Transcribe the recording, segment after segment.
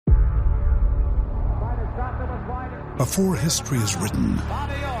Before history is written,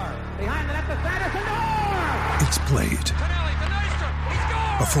 it's played.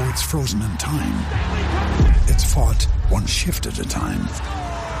 Before it's frozen in time, it's fought one shift at a time.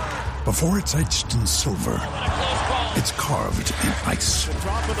 Before it's etched in silver, it's carved in ice.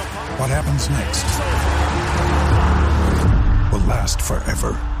 What happens next will last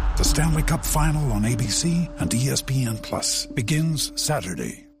forever. The Stanley Cup Final on ABC and ESPN Plus begins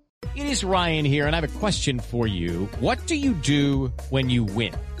Saturday. It is Ryan here, and I have a question for you. What do you do when you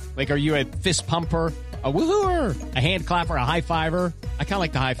win? Like, are you a fist pumper, a woohooer, a hand clapper, a high fiver? I kind of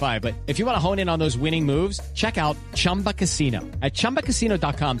like the high five, but if you want to hone in on those winning moves, check out Chumba Casino. At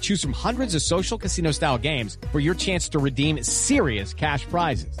ChumbaCasino.com, choose from hundreds of social casino-style games for your chance to redeem serious cash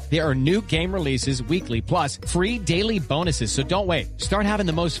prizes. There are new game releases weekly, plus free daily bonuses. So don't wait. Start having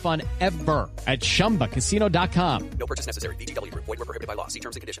the most fun ever at ChumbaCasino.com. No purchase necessary. VGW Group. Void where prohibited by law. See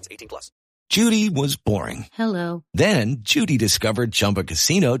terms and conditions. 18+. Judy was boring. Hello. Then Judy discovered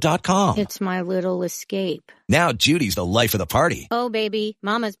ChumbaCasino.com. It's my little escape. Now Judy's the life of the party. Oh, baby,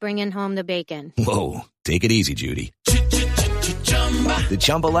 mama's bringing home the bacon. Whoa, take it easy, Judy. The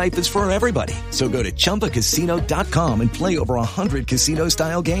Chumba life is for everybody. So go to ChumbaCasino.com and play over 100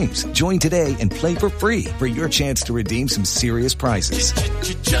 casino-style games. Join today and play for free for your chance to redeem some serious prizes.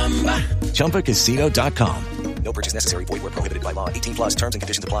 ChumbaCasino.com. No purchase necessary. Void where prohibited by law. 18+. Terms and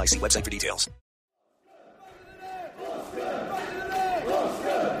conditions apply. See website for details.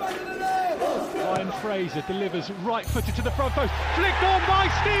 Ryan Fraser delivers right-footed to the front post. Flicked on by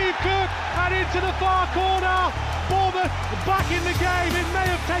Steve Cook and into the far corner. Bournemouth back in the game. It may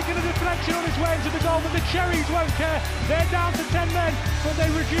have taken a deflection on its way into the goal, but the Cherries won't care. They're down to 10 men, but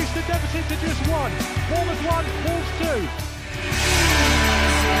they reduce the deficit to just one. Bournemouth 1, Wolves 2.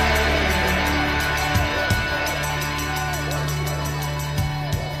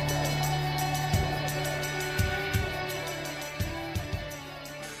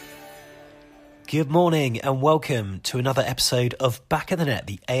 Good morning and welcome to another episode of Back of the Net,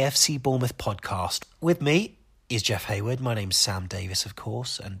 the AFC Bournemouth podcast. With me is Jeff Hayward. My name's Sam Davis, of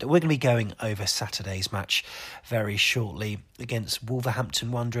course, and we're going to be going over Saturday's match very shortly against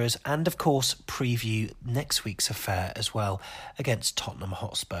Wolverhampton Wanderers and, of course, preview next week's affair as well against Tottenham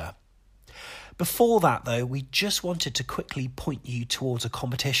Hotspur. Before that, though, we just wanted to quickly point you towards a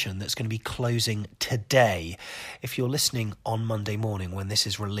competition that's going to be closing today. If you're listening on Monday morning when this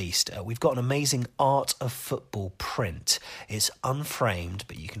is released, we've got an amazing Art of Football print. It's unframed,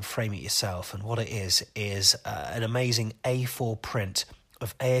 but you can frame it yourself. And what it is an amazing A4 print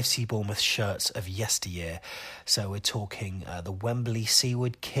of AFC Bournemouth shirts of yesteryear. So we're talking the Wembley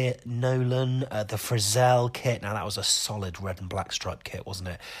Seaward kit, Nolan, the Frizzell kit. Now that was a solid red and black striped kit, wasn't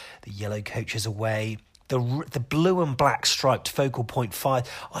it? The yellow coaches away. The blue and black striped Focal Point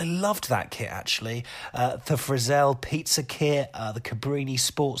 5. I loved that kit, actually. The Frizzell pizza kit, the Cabrini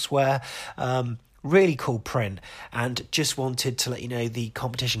sportswear. Really cool print, and just wanted to let you know the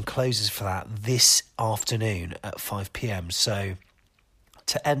competition closes for that this afternoon at 5 p.m. So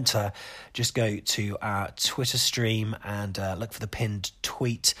to enter, just go to our Twitter stream and look for the pinned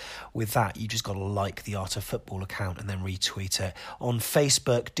tweet. With that, you just got to like the Art of Football account and then retweet it. On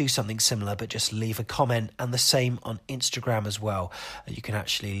Facebook, do something similar, but just leave a comment, and the same on Instagram as well. You can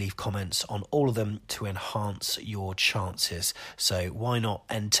actually leave comments on all of them to enhance your chances. So why not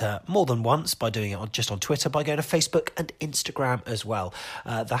enter more than once by doing it just on Twitter, by going to Facebook and Instagram as well.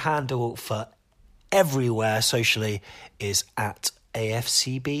 The handle for everywhere socially is at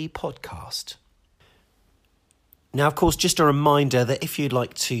AFCB Podcast. Now, of course, just a reminder that if you'd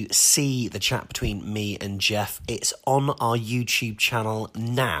like to see the chat between me and Jeff, it's on our YouTube channel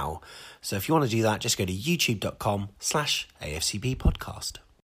now. So if you want to do that, just go to youtube.com/AFCB Podcast.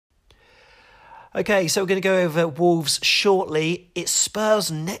 Okay, so we're going to go over Wolves shortly. It's Spurs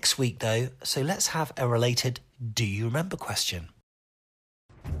next week, though, so let's have a related Do You Remember question.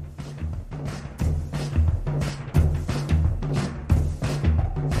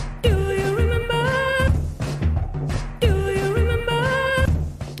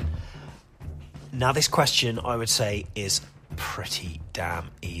 Now, this question, I would say, is pretty damn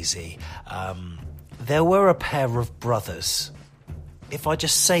easy. There were a pair of brothers. If I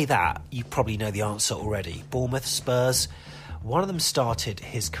just say that, you probably know the answer already. Bournemouth, Spurs. One of them started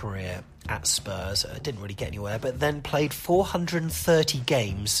his career at Spurs, didn't really get anywhere, but then played 430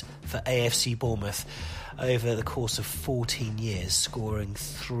 games for AFC Bournemouth over the course of 14 years, scoring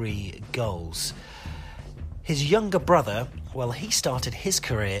 3 goals. His younger brother, well, he started his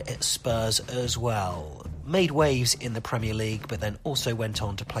career at Spurs as well. Made waves in the Premier League, but then also went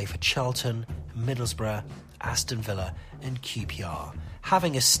on to play for Charlton, Middlesbrough, Aston Villa and QPR.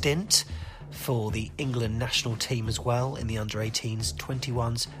 Having a stint for the England national team as well in the under-18s,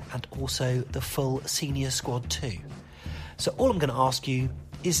 21s and also the full senior squad too. So all I'm going to ask you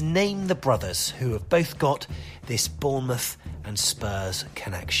is name the brothers who have both got this Bournemouth and Spurs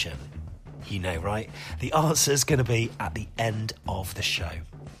connection. You know, right? The answer's going to be at the end of the show.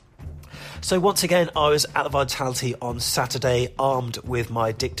 So once again, I was at the Vitality on Saturday, armed with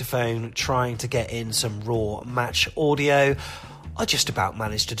my dictaphone, trying to get in some raw match audio. I just about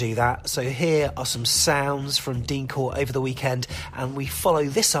managed to do that. So here are some sounds from Dean Court over the weekend, and we follow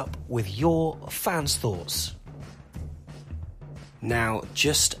this up with your fans' thoughts. Now,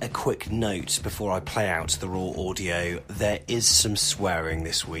 just a quick note before I play out the raw audio. There is some swearing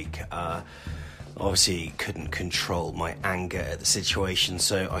this week. Obviously couldn't control my anger at the situation,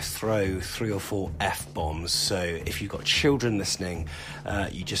 so I throw 3 or 4 F-bombs. So if you've got children listening,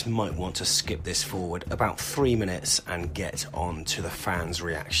 you just might want to skip this forward about 3 minutes and get on to the fans'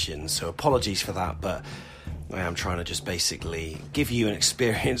 reactions. So apologies for that, but I am trying to just basically give you an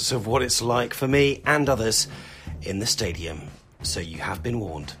experience of what it's like for me and others in the stadium. So you have been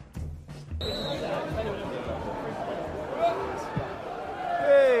warned.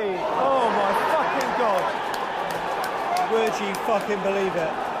 Would you fucking believe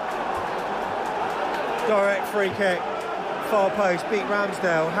it? Direct free kick, far post, beat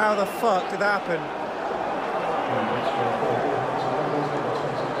Ramsdale. How the fuck did that happen?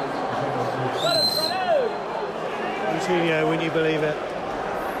 Coutinho, wouldn't you believe it?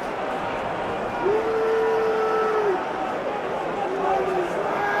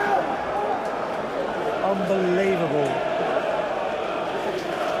 Unbelievable.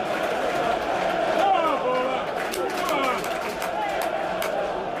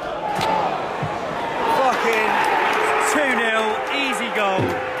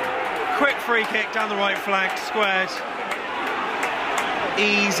 Quick free kick down the right flank, squared.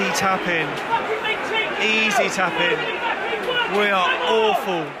 Easy tap in. Easy tap in. We are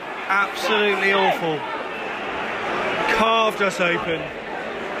awful. Absolutely awful. Carved us open.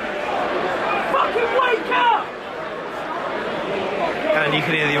 Fucking wake up! And you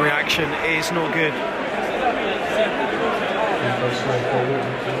can hear the reaction. It's not good.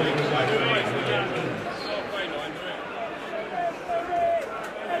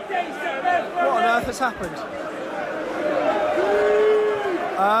 What on earth has happened?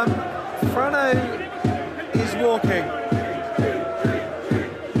 Frano is walking.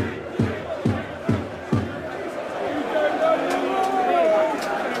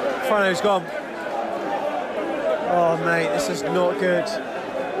 Frano's gone. Oh mate, this is not good.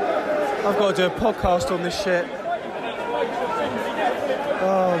 I've got to do a podcast on this shit.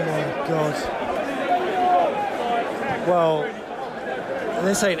 Oh my god. Well,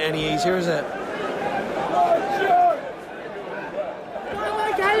 this ain't any easier, is it?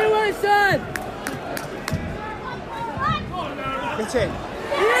 It's in.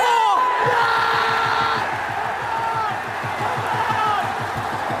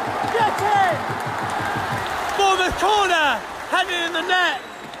 Get in! Bournemouth corner, headed in the net.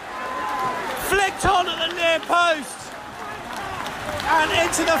 Flicked on at the near post. And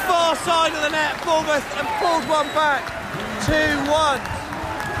into the far side of the net. Bournemouth have pulled one back. 2-1.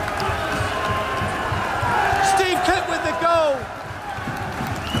 Steve Cook with the goal.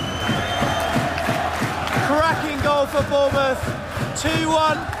 Cracking goal for Bournemouth.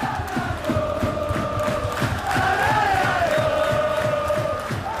 2-1.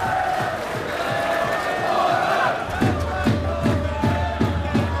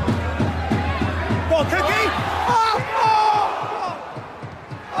 Well, Cookie.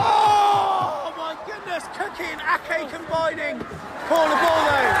 Oh my goodness. Cookie and Ake combining. Corner ball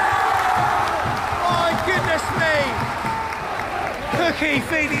though. My goodness me. Cookie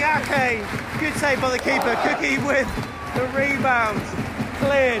feeding Ake. Good save by the keeper. Cookie with the rebound.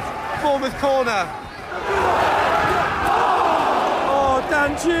 Cleared. Bournemouth corner. Oh,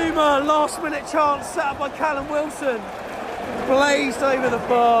 Danjuma. Last minute chance set up by Callum Wilson. Blazed over the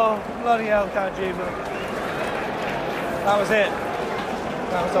bar. Bloody hell, Danjuma. That was it.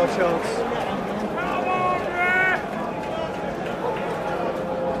 That was our chance.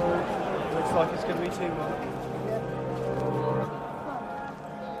 Looks like it's going to be 2-1.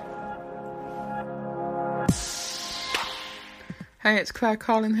 Hey, it's Claire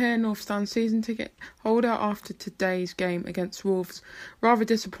Carlin here, North Stand season ticket holder after today's game against Wolves. Rather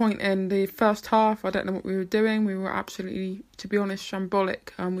disappointing in the first half. I don't know what we were doing. We were absolutely, to be honest,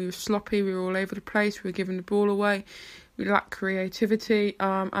 shambolic. We were sloppy. We were all over the place. We were giving the ball away. we lack creativity,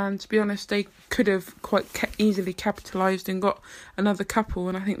 and to be honest, they could have quite easily capitalised and got another couple,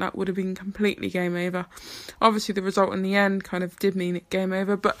 and I think that would have been completely game over. Obviously, the result in the end kind of did mean it game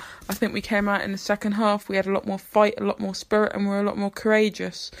over, but I think we came out in the second half, we had a lot more fight, a lot more spirit, and we're a lot more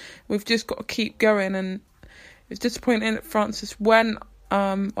courageous. We've just got to keep going, and it's disappointing that Francis went,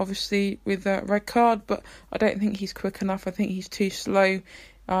 obviously with a red card, but I don't think he's quick enough. I think he's too slow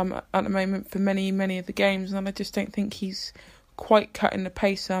at the moment for many of the games, and I just don't think he's quite cutting the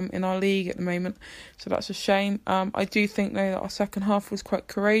pace in our league at the moment, so that's a shame. I do think though that our second half was quite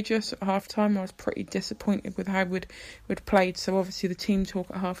courageous at half time. I was pretty disappointed with how we'd played, so obviously the team talk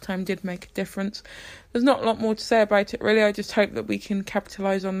at half time did make a difference. There's not a lot more to say about it really. I just hope that we can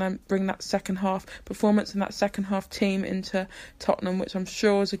capitalise on them, bring that second half performance and that second half team into Tottenham, which I'm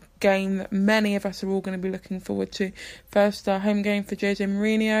sure is a game that many of us are all going to be looking forward to. First, our home game for Jose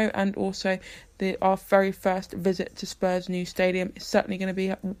Mourinho, and also our very first visit to Spurs' new stadium is certainly going to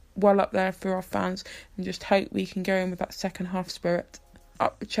be well up there for our fans, and just hope we can go in with that second half spirit.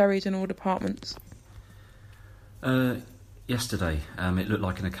 Up the cherries in all departments. Yesterday, it looked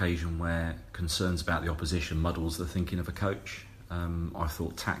like an occasion where concerns about the opposition muddles the thinking of a coach. I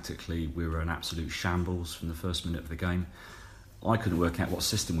thought tactically we were an absolute shambles from the first minute of the game. I couldn't work out what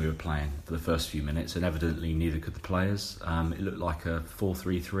system we were playing for the first few minutes, and evidently neither could the players. It looked like a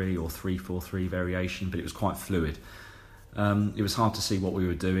 4-3-3 or 3-4-3 variation, but it was quite fluid. It was hard to see what we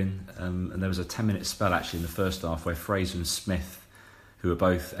were doing, and there was a 10-minute spell actually in the first half where Fraser and Smith, who were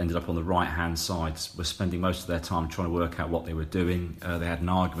both ended up on the right-hand side, were spending most of their time trying to work out what they were doing. They had an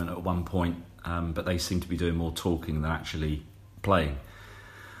argument at one point, but they seemed to be doing more talking than actually playing.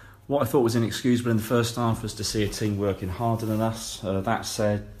 What I thought was inexcusable in the first half was to see a team working harder than us. That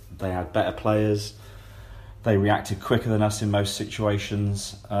said, they had better players, they reacted quicker than us in most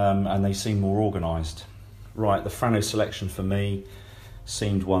situations, and they seemed more organised. Right, the Frano selection for me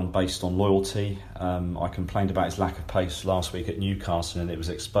seemed one based on loyalty. I complained about his lack of pace last week at Newcastle, and it was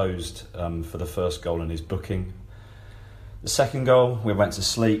exposed for the first goal in his booking. The second goal, we went to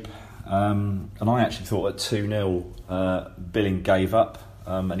sleep, and I actually thought at 2-0 Billing gave up,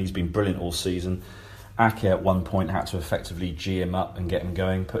 and he's been brilliant all season. Ake at one point had to effectively G him up and get him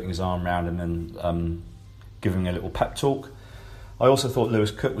going, putting his arm around him and giving him a little pep talk. I also thought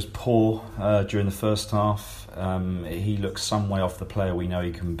Lewis Cook was poor during the first half. He looked some way off the player we know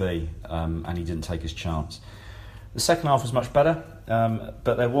he can be, and he didn't take his chance. The second half was much better,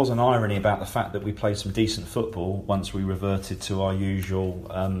 but there was an irony about the fact that we played some decent football once we reverted to our usual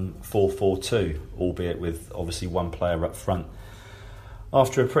 4-4-2, albeit with obviously one player up front.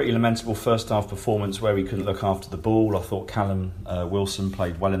 After a pretty lamentable first half performance where we couldn't look after the ball, I thought Callum Wilson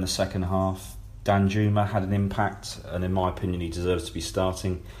played well in the second half. Danjuma had an impact, and in my opinion he deserves to be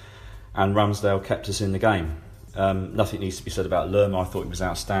starting, and Ramsdale kept us in the game. Nothing needs to be said about Lerma. I thought he was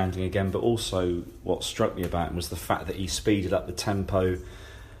outstanding again, but also what struck me about him was the fact that he speeded up the tempo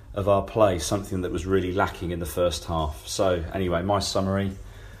of our play, something that was really lacking in the first half. So anyway, my summary,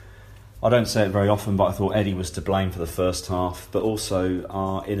 I don't say it very often, but I thought Eddie was to blame for the first half, but also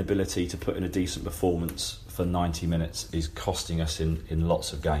our inability to put in a decent performance for 90 minutes is costing us in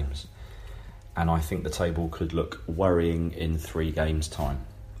lots of games. And I think the table could look worrying in 3 games' time.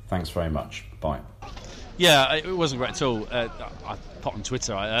 Thanks very much. Bye. Yeah, it wasn't great at all. I put on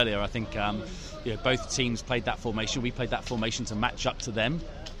Twitter earlier, I think both teams played that formation. We played that formation to match up to them.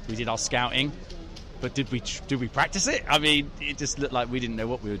 We did our scouting. But did we practice it? I mean, it just looked like we didn't know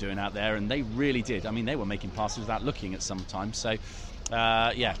what we were doing out there, and they really did. I mean, they were making passes without looking at some times. So,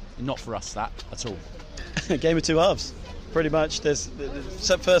 not for us that at all. Game of two halves, pretty much.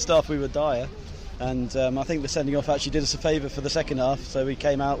 First half we were dire, and I think the sending off actually did us a favour for the second half. So we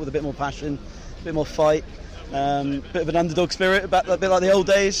came out with a bit more passion, a bit more fight, bit of an underdog spirit, a bit like the old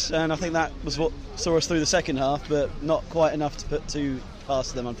days, and I think that was what saw us through the second half, but not quite enough to put two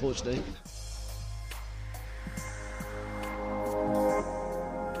past them, unfortunately.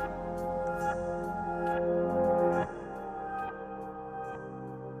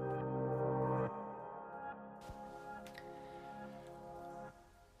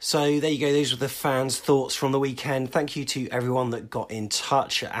 So there you go, those were the fans' thoughts from the weekend. Thank you to everyone that got in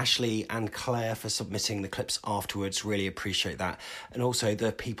touch, Ashley and Claire for submitting the clips afterwards, really appreciate that. And also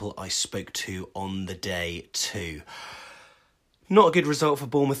the people I spoke to on the day too. Not a good result for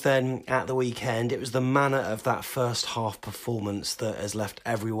Bournemouth then at the weekend. It was the manner of that first half performance that has left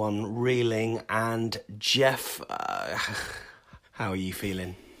everyone reeling. And Jeff, how are you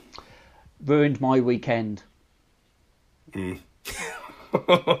feeling? Ruined my weekend. I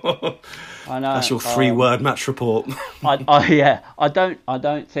know. That's your 3-word match report. I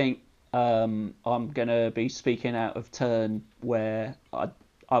don't think I'm going to be speaking out of turn, where I've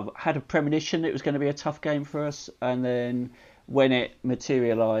had a premonition it was going to be a tough game for us, and then when it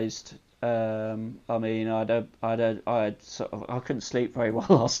materialised, I couldn't sleep very well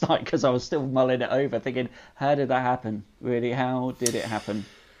last night because I was still mulling it over, thinking, how did that happen? Really, how did it happen?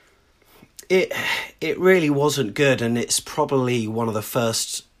 It really wasn't good, and it's probably one of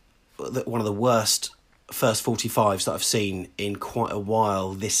the worst first 45s that I've seen in quite a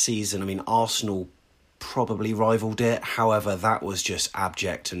while this season. I mean, Arsenal probably rivaled it. However, that was just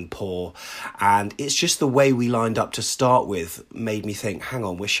abject and poor. And it's just the way we lined up to start with made me think, hang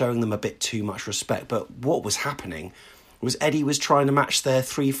on, we're showing them a bit too much respect. But what was happening was Eddie was trying to match their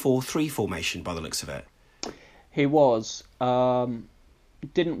 3-4-3 formation by the looks of it. He was.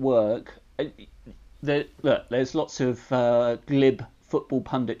 It didn't work. Look, there's lots of glib football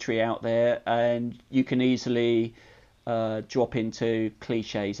punditry out there, and you can easily drop into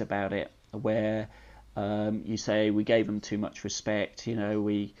cliches about it, where you say we gave them too much respect.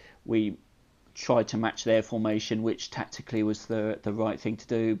 We tried to match their formation, which tactically was the right thing to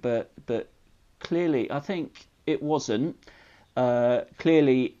do, but clearly I think it wasn't.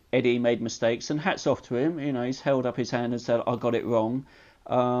 Clearly Eddie made mistakes, and hats off to him. He's held up his hand and said, I got it wrong.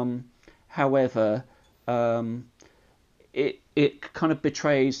 However, it kind of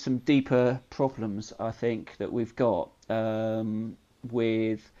betrays some deeper problems, I think, that we've got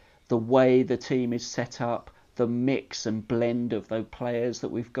with the way the team is set up, the mix and blend of those players that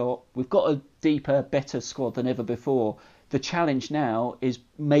we've got. We've got a deeper, better squad than ever before. The challenge now is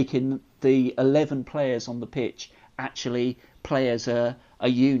making the 11 players on the pitch actually play as a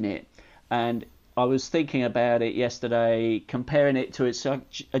unit. And I was thinking about it yesterday, comparing it to it's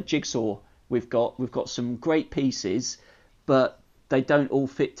a jigsaw. We've got some great pieces, but they don't all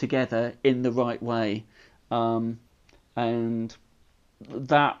fit together in the right way. And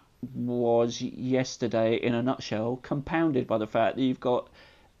that was yesterday in a nutshell, compounded by the fact that you've got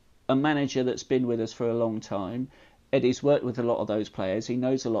a manager that's been with us for a long time. Eddie's worked with a lot of those players. He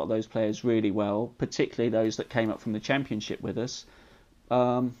knows a lot of those players really well, particularly those that came up from the Championship with us.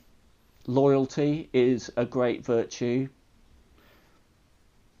 Loyalty is a great virtue.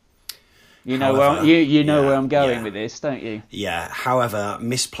 However, where I'm going with this, don't you? Yeah. However,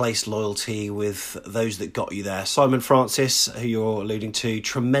 misplaced loyalty with those that got you there. Simon Francis, who you're alluding to,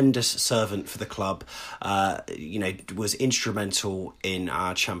 tremendous servant for the club. Was instrumental in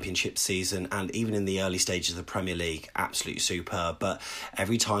our Championship season and even in the early stages of the Premier League. Absolutely superb. But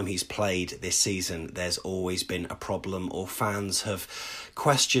every time he's played this season, there's always been a problem, or fans have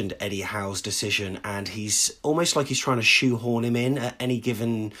questioned Eddie Howe's decision, and he's almost like he's trying to shoehorn him in at any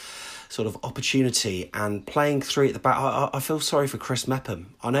given sort of opportunity, and playing three at the back. I feel sorry for Chris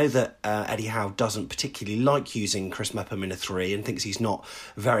Mepham. I know that Eddie Howe doesn't particularly like using Chris Mepham in a three and thinks he's not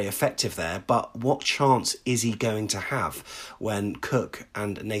very effective there, but what chance is he going to have when Cook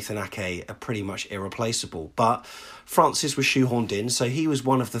and Nathan Ake are pretty much irreplaceable? But Francis was shoehorned in, so he was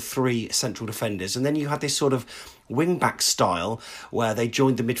one of the three central defenders, and then you had this sort of wing-back style where they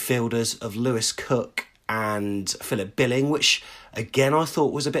joined the midfielders of Lewis Cook and Philip Billing, which again I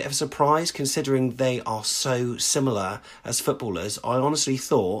thought was a bit of a surprise considering they are so similar as footballers. I honestly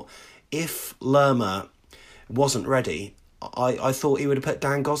thought if Lerma wasn't ready, I thought he would have put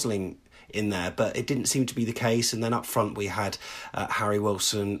Dan Gosling in there, but it didn't seem to be the case. And then up front we had Harry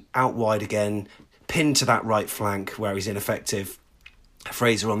Wilson out wide again, pinned to that right flank where he's ineffective.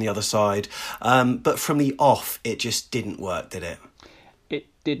 Fraser on the other side. But from the off, it just didn't work, did it? It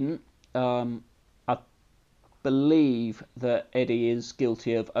didn't. I believe that Eddie is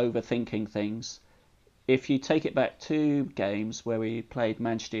guilty of overthinking things. If you take it back 2 games where we played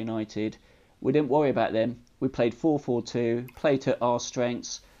Manchester United, we didn't worry about them. We played 4-4-2, played to our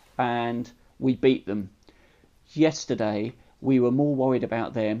strengths, and we beat them. Yesterday, we were more worried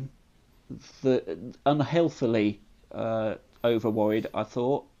about them, unhealthily over worried, I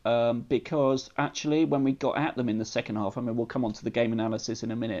thought, because actually when we got at them in the second half, I mean, we'll come on to the game analysis in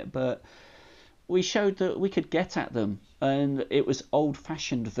a minute, but we showed that we could get at them, and it was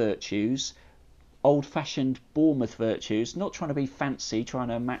old-fashioned virtues, old-fashioned Bournemouth virtues, not trying to be fancy, trying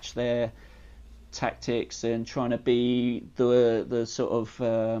to match their tactics and trying to be the sort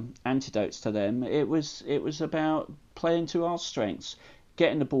of antidotes to them. It was about playing to our strengths,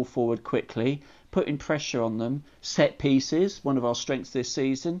 getting the ball forward quickly, putting pressure on them, set pieces, one of our strengths this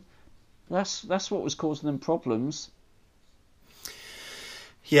season. That's what was causing them problems.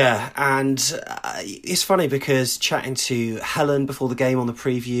 Yeah, and it's funny because chatting to Helen before the game on the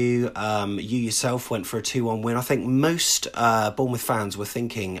preview, you yourself went for a 2-1 win. I think most Bournemouth fans were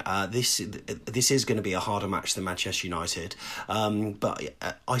thinking this is going to be a harder match than Manchester United. But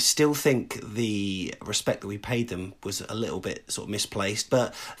I still think the respect that we paid them was a little bit sort of misplaced.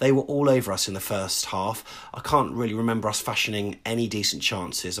 But they were all over us in the first half. I can't really remember us fashioning any decent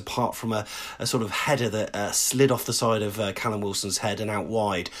chances apart from a sort of header that slid off the side of Callum Wilson's head and out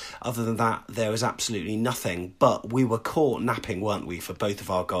wide. Other than that, there was absolutely nothing. But we were caught napping, weren't we, for both of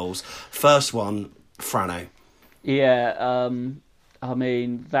our goals? First one, Frano. Yeah, I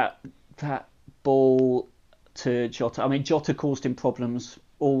mean, that ball to Jota. I mean, Jota caused him problems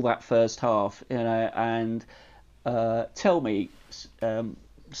all that first half, and tell me,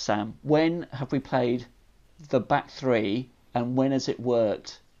 Sam, when have we played the back three and when has it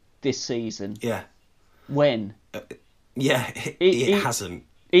worked this season? Yeah. When? It hasn't.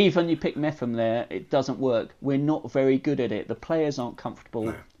 Even you pick Metham there, it doesn't work. We're not very good at it. The players aren't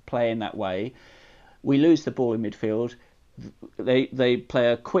comfortable playing that way. We lose the ball in midfield. They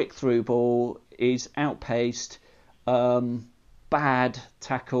play a quick through ball. He's outpaced. Bad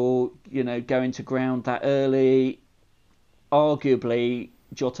tackle. Going to ground that early. Arguably,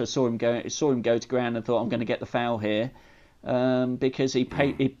 Jota saw him go to ground and thought, I'm going to get the foul here. Because he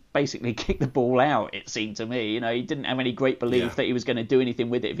basically kicked the ball out, it seemed to me. He didn't have any great belief that he was going to do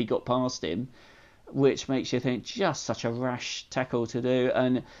anything with it if he got past him, which makes you think just such a rash tackle to do.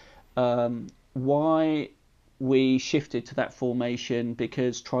 And why we shifted to that formation,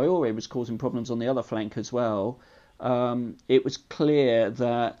 because Traore was causing problems on the other flank as well. It was clear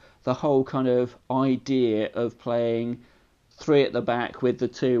that the whole kind of idea of playing three at the back with the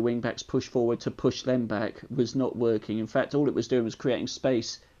two wing-backs push forward to push them back was not working. In fact, all it was doing was creating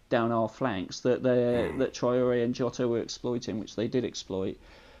space down our flanks that Traore and Jota were exploiting, which they did exploit.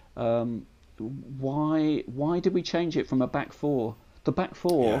 Why did we change it from a back four? The back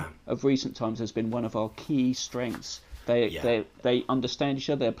four of recent times has been one of our key strengths. They understand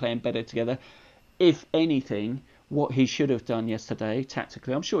each other, they're playing better together. If anything, what he should have done yesterday,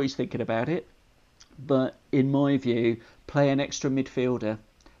 tactically, I'm sure he's thinking about it, but in my view, play an extra midfielder.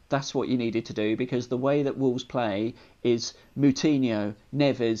 That's what you needed to do, because the way that Wolves play is Moutinho,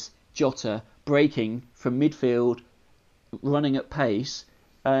 Neves, Jota breaking from midfield, running at pace,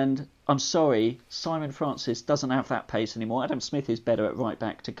 and I'm sorry, Simon Francis doesn't have that pace anymore. Adam Smith is better at right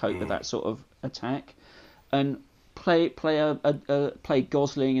back to cope with that sort of attack, and play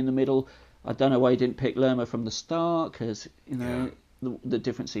Gosling in the middle. I don't know why he didn't pick Lerma from the start, because the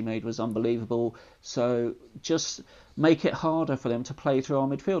difference he made was unbelievable. So just make it harder for them to play through our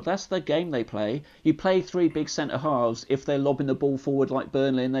midfield. That's the game they play. You play three big centre halves if they're lobbing the ball forward like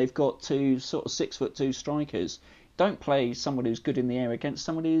Burnley and they've got two sort of 6'2" strikers. Don't play someone who's good in the air against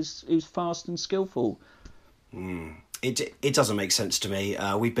somebody who's fast and skillful. It doesn't make sense to me.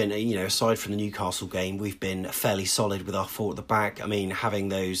 We've been, aside from the Newcastle game, we've been fairly solid with our four at the back. I mean, having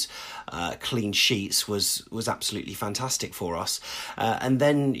those clean sheets was absolutely fantastic for us. And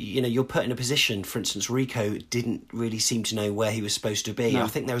then, you're put in a position, for instance, Rico didn't really seem to know where he was supposed to be. No. I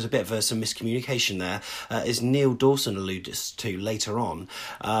think there was a bit of some miscommunication there, as Neil Dawson alluded to later on,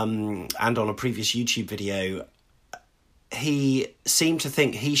 and on a previous YouTube video. He seemed to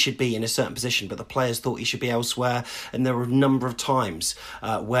think he should be in a certain position, but the players thought he should be elsewhere. And there were a number of times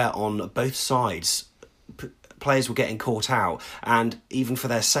where on both sides, players were getting caught out. And even for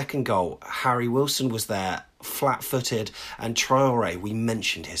their second goal, Harry Wilson was there, flat-footed. And Traore, we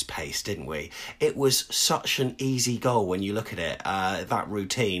mentioned his pace, didn't we? It was such an easy goal when you look at it, that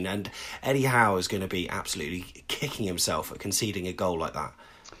routine. And Eddie Howe is going to be absolutely kicking himself at conceding a goal like that.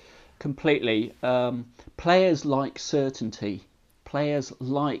 Completely. Players like certainty. Players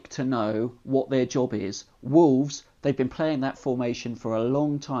like to know what their job is. Wolves, they've been playing that formation for a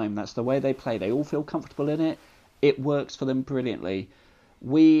long time. That's the way they play. They all feel comfortable in it. It works for them brilliantly.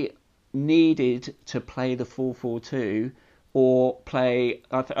 We needed to play the 4-4-2 or play...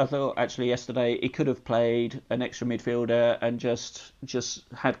 I thought actually yesterday he could have played an extra midfielder and just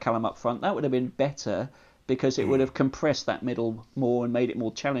had Callum up front. That would have been better, because it would have compressed that middle more and made it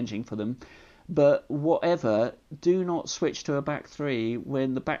more challenging for them. But whatever, do not switch to a back three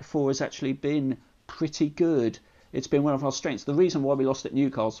when the back four has actually been pretty good. It's been one of our strengths. The reason why we lost at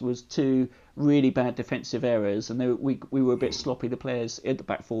Newcastle was two really bad defensive errors, and we were a bit sloppy. The players in the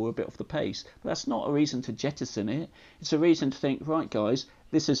back four were a bit off the pace. But that's not a reason to jettison it. It's a reason to think, right, guys,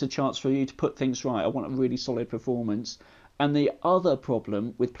 this is a chance for you to put things right. I want a really solid performance. And the other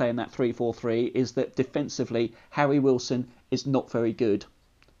problem with playing that 3-4-3 is that defensively, Harry Wilson is not very good.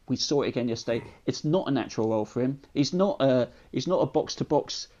 We saw it again yesterday. It's not a natural role for him. He's not a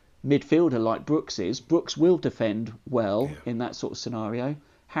box-to-box midfielder like Brooks is. Brooks will defend well in that sort of scenario.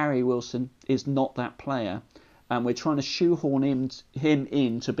 Harry Wilson is not that player, and we're trying to shoehorn him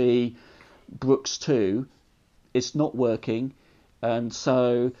in to be Brooks too. It's not working, and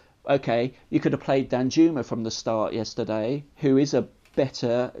so okay, you could have played Danjuma from the start yesterday, who is a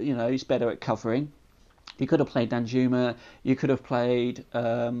better, he's better at covering. You could have played Danjuma. You could have played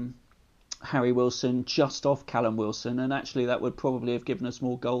Harry Wilson just off Callum Wilson, and actually that would probably have given us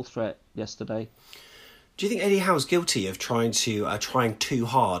more goal threat yesterday. Do you think Eddie Howe's guilty of trying too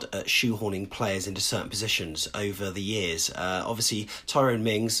hard at shoehorning players into certain positions over the years? Obviously, Tyrone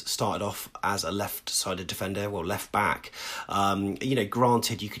Mings started off as a left-sided defender, left back.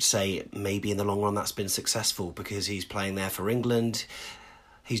 Granted, you could say maybe in the long run that's been successful because he's playing there for England.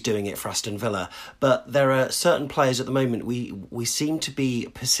 He's doing it for Aston Villa. But there are certain players at the moment, we seem to be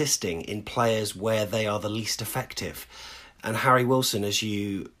persisting in players where they are the least effective. And Harry Wilson, as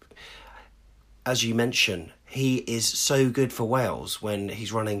you mention, he is so good for Wales when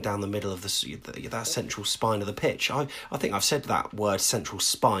he's running down the middle of that central spine of the pitch. I think I've said that word central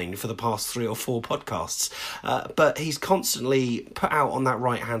spine for the past 3 or 4 podcasts. But he's constantly put out on that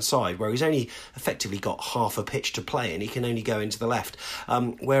right-hand side where he's only effectively got half a pitch to play and he can only go into the left.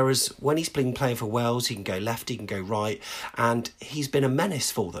 Whereas when he's been playing for Wales, he can go left, he can go right, and he's been a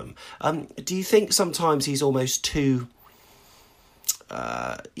menace for them. Do you think sometimes he's almost too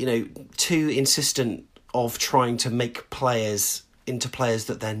insistent of trying to make players into players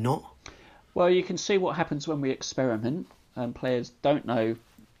that they're not? Well, you can see what happens when we experiment and players don't know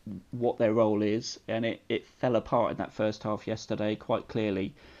what their role is, and it fell apart in that first half yesterday quite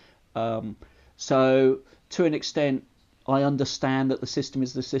clearly. So to an extent, I understand that the system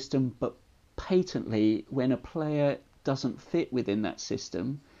is the system, but patently when a player doesn't fit within that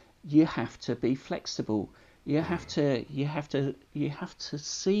system, you have to be flexible. You have to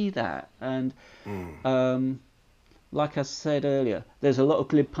see that, and like I said earlier, there's a lot of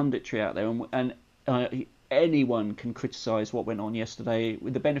glib punditry out there, and anyone can criticise what went on yesterday.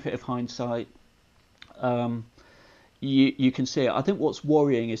 With the benefit of hindsight, you can see it. I think what's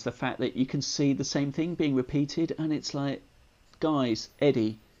worrying is the fact that you can see the same thing being repeated, and it's like, guys,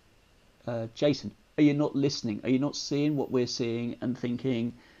 Eddie, Jason, are you not listening? Are you not seeing what we're seeing and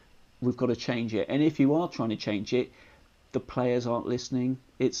thinking, we've got to change it? And if you are trying to change it, the players aren't listening.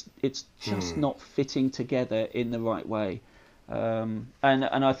 It's just not fitting together in the right way. And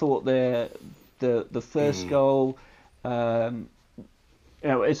I thought the first goal,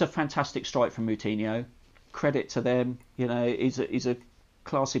 it's a fantastic strike from Moutinho. Credit to them. He's a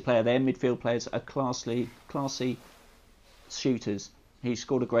classy player. Their midfield players are classy shooters. He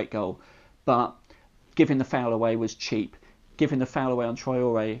scored a great goal, but giving the foul away was cheap. Giving the foul away on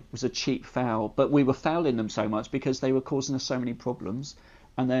Traore was a cheap foul, but we were fouling them so much because they were causing us so many problems.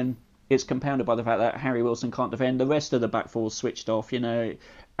 And then it's compounded by the fact that Harry Wilson can't defend. The rest of the back four switched off. Ake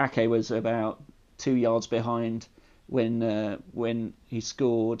was about 2 yards behind when he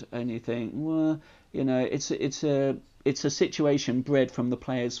scored, and you think, well, it's a situation bred from the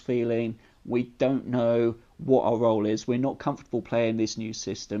players feeling we don't know what our role is. We're not comfortable playing this new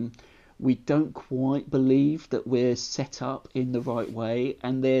system. We don't quite believe that we're set up in the right way,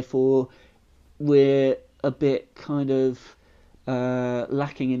 and therefore we're a bit kind of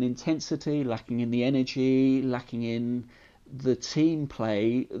lacking in intensity, lacking in the energy, lacking in the team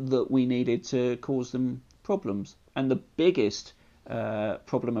play that we needed to cause them problems. And the biggest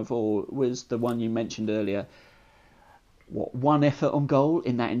problem of all was the one you mentioned earlier. One effort on goal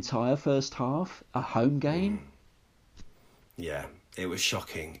in that entire first half? A home game? Yeah. It was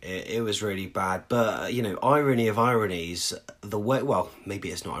shocking. It was really bad. But, irony of ironies, maybe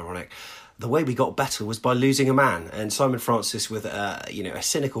it's not ironic. The way we got better was by losing a man. And Simon Francis with, a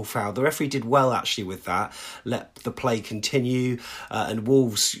cynical foul. The referee did well, actually, with that. Let the play continue. And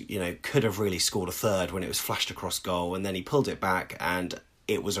Wolves, could have really scored a third when it was flashed across goal. And then he pulled it back and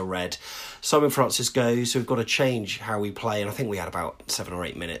it was a red. Simon Francis goes, so we've got to change how we play. And I think we had about 7 or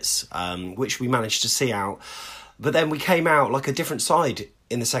 8 minutes, which we managed to see out. But then we came out like a different side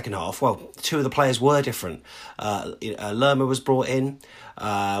in the second half. Well, 2 of the players were different. Lerma was brought in.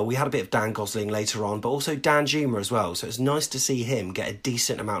 We had a bit of Dan Gosling later on, but also Danjuma as well. So it's nice to see him get a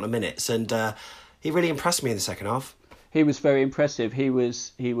decent amount of minutes. And he really impressed me in the second half. He was very impressive. He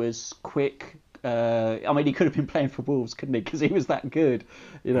was quick. He could have been playing for Wolves, couldn't he? Because he was that good.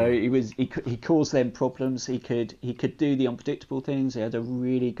 He caused them problems. He could do the unpredictable things. He had a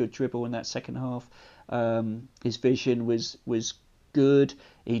really good dribble in that second half. His vision was good.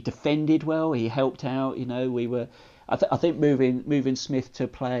 He defended well. He helped out. We were I think moving Smith to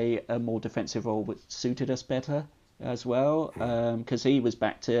play a more defensive role suited us better as well, because he was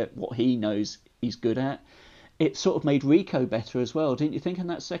back to what he knows he's good at. It sort of made Rico better as well, didn't you think, in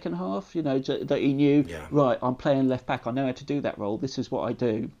that second half? You know, that he knew, right, I'm playing left back, I know how to do that role, this is what I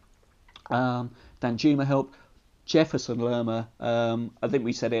do. Danjuma helped. Jefferson Lerma, I think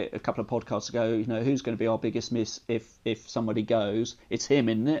we said it a couple of podcasts ago, you know, who's going to be our biggest miss if somebody goes? It's him,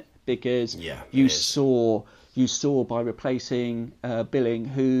 isn't it? Because you saw by replacing Billing,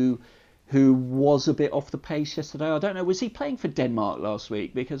 who was a bit off the pace yesterday. I don't know, was he playing for Denmark last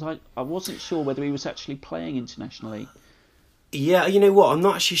week? Because I wasn't sure whether he was actually playing internationally. Yeah, you know what? I'm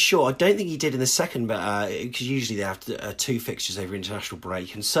not actually sure. I don't think he did in the second, but because usually they have 2 fixtures over international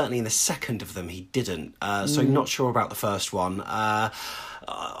break, and certainly in the second of them he didn't. So not sure about the first one. I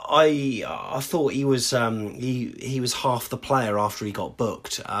thought he was he was half the player after he got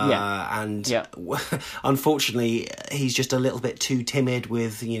booked, unfortunately he's just a little bit too timid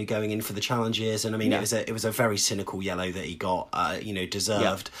with going in for the challenges, and I mean it was a very cynical yellow that he got,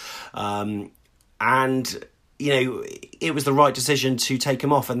 deserved, and. It was the right decision to take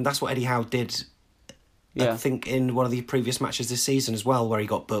him off, and that's what Eddie Howe did. I think in one of the previous matches this season as well, where he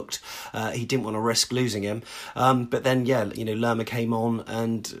got booked. He didn't want to risk losing him, but then Lerma came on,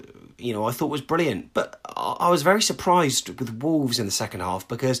 and I thought was brilliant. But I was very surprised with Wolves in the second half,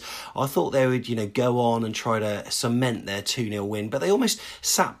 because I thought they would go on and try to cement their 2-0 win, but they almost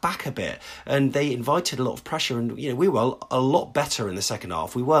sat back a bit and they invited a lot of pressure, and we were a lot better in the second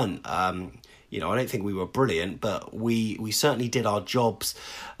half. We weren't. I don't think we were brilliant, but we certainly did our jobs,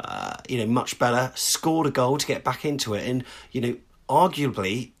 much better. Scored a goal to get back into it, and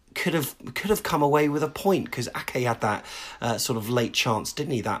arguably could have come away with a point, because Ake had that sort of late chance,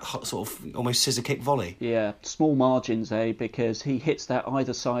 didn't he? That sort of almost scissor kick volley. Yeah, small margins, because he hits that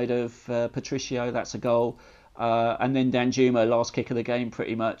either side of Patricio. That's a goal, and then Danjuma, last kick of the game,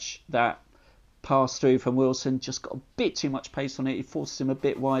 pretty much that. Pass through from Wilson, just got a bit too much pace on it. He forces him a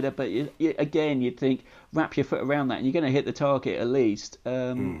bit wider, but you'd think, wrap your foot around that and you're going to hit the target at least.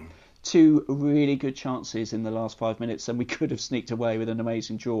 2 really good chances in the last 5 minutes, and we could have sneaked away with an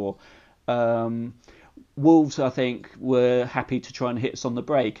amazing draw. Wolves, I think, were happy to try and hit us on the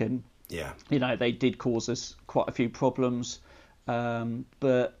break, and they did cause us quite a few problems.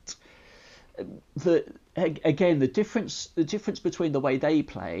 But the difference between the way they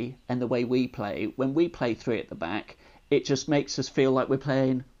play and the way we play, when we play 3 at the back, it just makes us feel like we're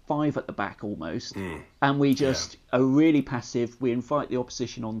playing 5 at the back almost, and we just are really passive. We invite the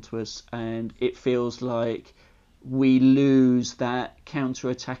opposition onto us, and it feels like we lose that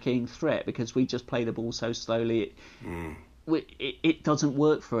counter-attacking threat because we just play the ball so slowly. It doesn't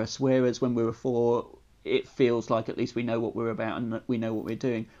work for us, whereas when we were 4, it feels like at least we know what we're about and we know what we're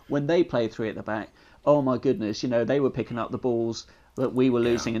doing. When they play 3 at the back, oh my goodness, they were picking up the balls that we were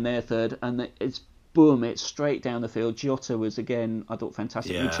losing in their third, and it's straight down the field. Jota was, again, I thought,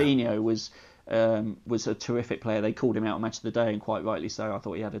 fantastic. Moutinho was a terrific player. They called him out on Match of the Day, and quite rightly so. I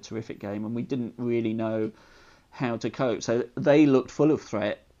thought he had a terrific game, and we didn't really know how to cope. So they looked full of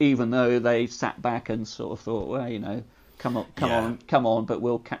threat, even though they sat back and sort of thought, well, come on, but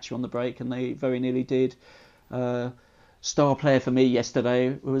we'll catch you on the break, and they very nearly did. Star player for me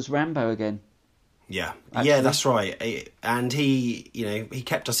yesterday was Rambo again. Yeah, that's right. And he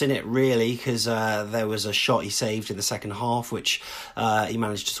kept us in it, really, because there was a shot he saved in the second half, which he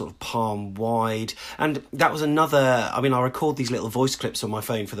managed to sort of palm wide. And that was another. I mean, I record these little voice clips on my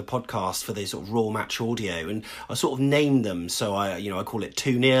phone for the podcast, for the sort of raw match audio, and I sort of named them. So I call it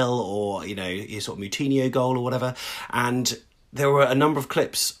 2-0 or your sort of Moutinho goal or whatever. And there were a number of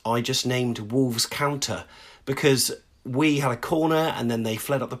clips I just named Wolves counter, because we had a corner and then they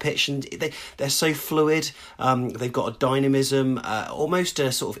fled up the pitch, and they're so fluid. They've got a dynamism, almost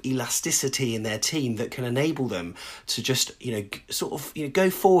a sort of elasticity in their team that can enable them to just go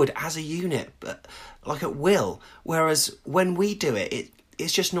forward as a unit, but like at will. Whereas when we do it,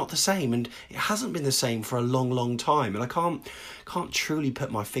 it's just not the same, and it hasn't been the same for a long time. And I can't truly put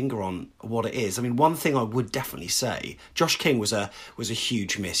my finger on what it is. I mean, one thing I would definitely say, Josh King was a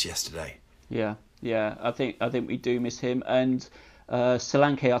huge miss yesterday. Yeah, I think we do miss him, and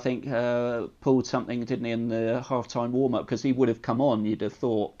Solanke, I think, pulled something, didn't he, in the half-time warm-up, because he would have come on. You'd have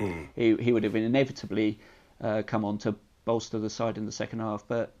thought he would have inevitably come on to bolster the side in the second half.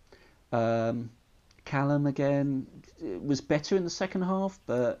 But Callum again was better in the second half,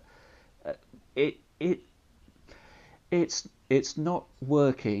 but it's not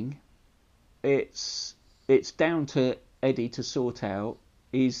working. It's down to Eddie to sort out.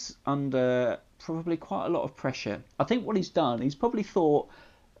 He's under probably quite a lot of pressure. I think what he's done, he's probably thought,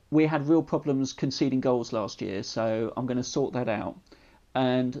 we had real problems conceding goals last year, so I'm going to sort that out.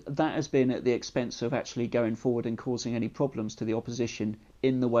 And that has been at the expense of actually going forward and causing any problems to the opposition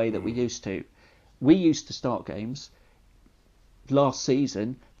in the way that we used to. We used to start games last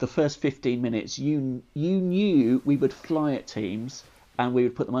season, the first 15 minutes, you knew we would fly at teams and we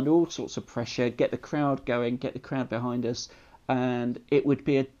would put them under all sorts of pressure, get the crowd going, get the crowd behind us, and it would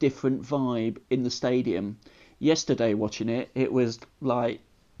be a different vibe in the stadium. Yesterday, watching it, it was like,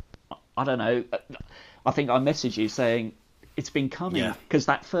 I don't know, I think I messaged you saying it's been coming, because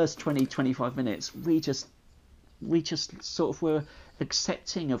that first 20-25 minutes, we just sort of were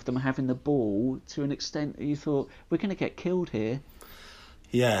accepting of them having the ball to an extent that you thought, we're going to get killed here.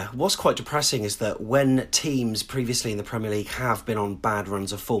 Yeah, what's quite depressing is that when teams previously in the Premier League have been on bad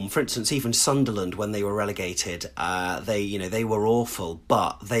runs of form, for instance, even Sunderland when they were relegated, they were awful,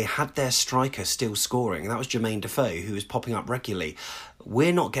 but they had their striker still scoring, and that was Jermaine Defoe, who was popping up regularly.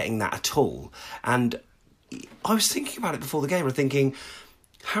 We're not getting that at all, and I was thinking about it before the game, and thinking,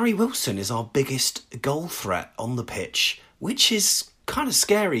 Harry Wilson is our biggest goal threat on the pitch, which is kind of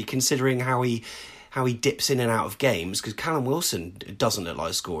scary considering how he dips in and out of games, because Callum Wilson doesn't look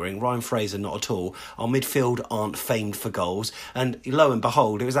like scoring, Ryan Fraser not at all, our midfield aren't famed for goals, and lo and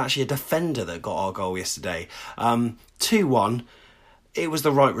behold, it was actually a defender that got our goal yesterday. 2-1, it was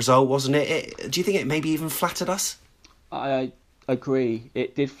the right result, wasn't it? Do you think it maybe even flattered us? I agree,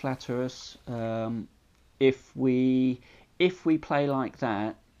 it did flatter us. If we play like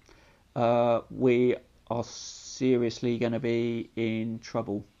that, we are seriously going to be in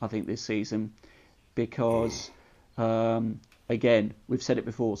trouble, I think, this season. Because, again, we've said it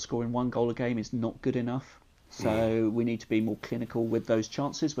before, scoring one goal a game is not good enough. So we need to be more clinical with those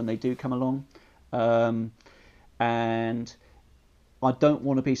chances when they do come along. And I don't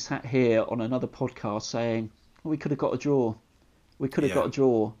want to be sat here on another podcast saying, we could have got a draw. We could have got a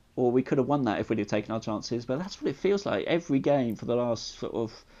draw. Or we could have won that if we'd have taken our chances. But that's what it feels like. Every game for the last sort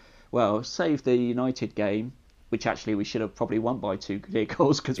of, well, save the United game, which actually we should have probably won by 2 clear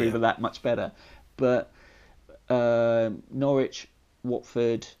goals because we were that much better. But Norwich,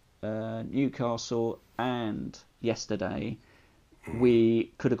 Watford, Newcastle, and yesterday,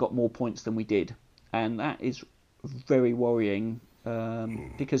 we could have got more points than we did. And that is very worrying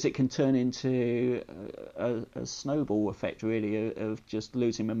because it can turn into a snowball effect, really, of just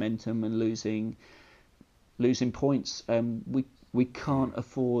losing momentum and losing points. We can't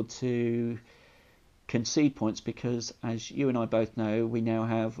afford to concede points because, as you and I both know, we now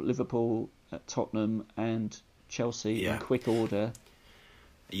have Liverpool, Tottenham and Chelsea in quick order.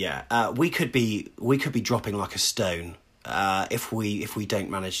 We could be dropping like a stone if we don't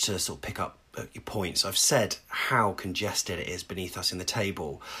manage to sort of pick up points. I've said how congested it is beneath us in the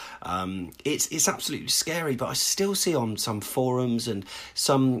table. It's absolutely scary, but I still see on some forums and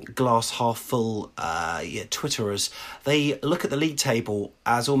some glass half full Twitterers, they look at the league table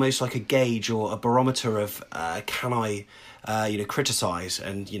as almost like a gauge or a barometer of can I criticise,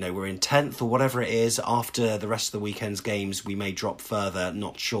 and we're in 10th or whatever it is. After the rest of the weekend's games we may drop further,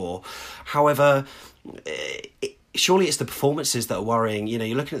 not sure. However, surely it's the performances that are worrying.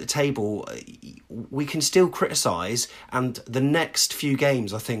 You're looking at the table, we can still criticise, and the next few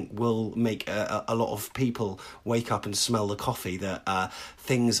games I think will make a lot of people wake up and smell the coffee that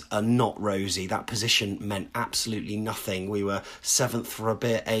things are not rosy. That position meant absolutely nothing. We were 7th for a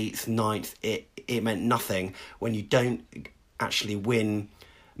bit, 8th, 9th. It meant nothing when you don't actually win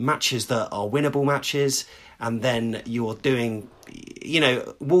matches that are winnable matches, and then you're doing,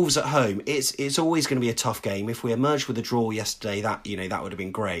 Wolves at home. It's always going to be a tough game. If we emerged with a draw yesterday, that would have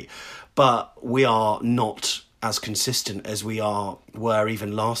been great. But we are not as consistent as we were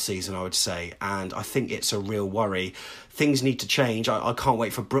even last season, I would say, and I think it's a real worry. Things need to change. I can't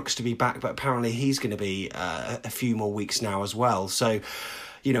wait for Brooks to be back, but apparently he's going to be a few more weeks now as well. So,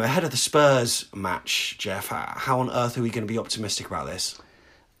 ahead of the Spurs match, Jeff, how on earth are we going to be optimistic about this?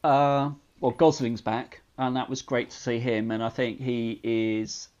 Well, Gosling's back, and that was great to see him, and I think he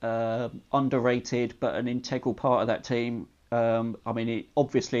is underrated but an integral part of that team.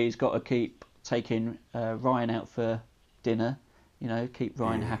 He's got to keep taking Ryan out for dinner, keep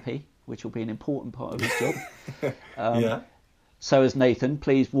Ryan happy, which will be an important part of his job. So as Nathan,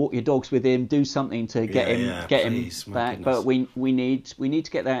 please walk your dogs with him, do something to get him back. But we need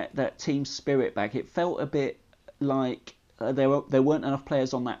to get that team spirit back. It felt a bit like there weren't enough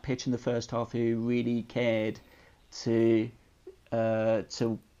players on that pitch in the first half who really cared to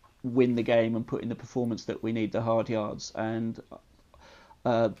win the game and put in the performance that we need, the hard yards. And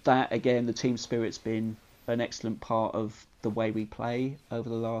that, again, the team spirit's been an excellent part of the way we play over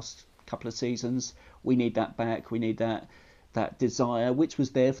the last couple of seasons. We need that back. We need that desire, which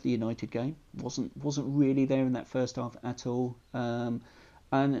was there for the United game, wasn't really there in that first half at all. And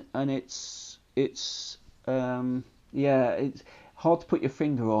it's hard to put your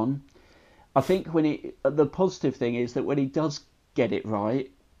finger on. I think the positive thing is that when he does get it right,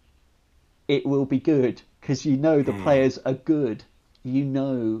 it will be good, because the players are good. You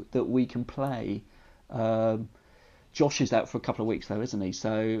know that we can play. Josh is out for a couple of weeks though, isn't he?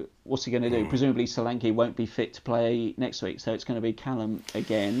 So what's he going to do? Presumably Solanke won't be fit to play next week, so it's going to be Callum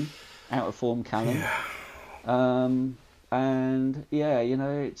again, out of form Callum.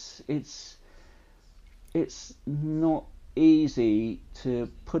 It's not easy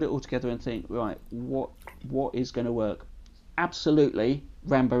to put it all together and think, right, what is going to work? Absolutely,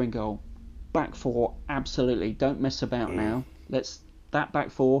 Rambo in goal. Back four, absolutely. Don't mess about now. That back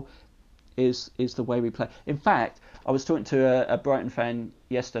four is the way we play. In fact, I was talking to a Brighton fan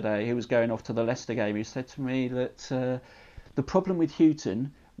yesterday who was going off to the Leicester game. He said to me that the problem with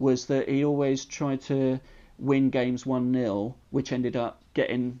Houghton was that he always tried to win games 1-0, which ended up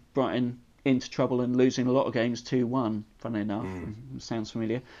getting Brighton into trouble and losing a lot of games 2-1, funnily enough. Sounds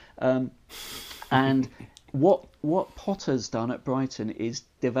familiar. And what Potter's done at Brighton is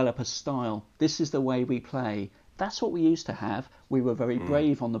develop a style. This is the way we play. That's what we used to have. We were very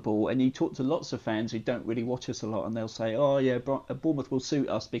brave on the ball, and you talk to lots of fans who don't really watch us a lot, and they'll say, oh yeah, Bournemouth will suit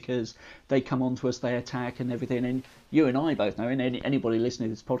us because they come on to us, they attack and everything. And you and I both know, and anybody listening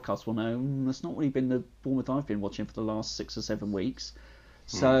to this podcast will know, that's not really been the Bournemouth I've been watching for the last 6 or 7 weeks.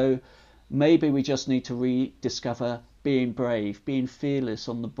 So maybe we just need to rediscover being brave, being fearless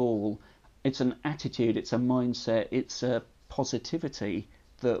on the ball. It's an attitude, it's a mindset, it's a positivity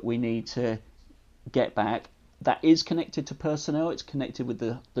that we need to get back. That is connected to personnel. It's connected with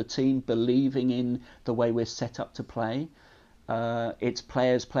the team believing in the way we're set up to play. It's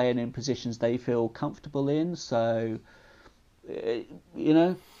players playing in positions they feel comfortable in. So,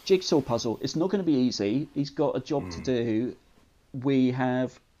 jigsaw puzzle. It's not going to be easy. He's got a job to do. We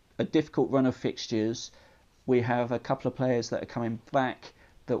have a difficult run of fixtures. We have a couple of players that are coming back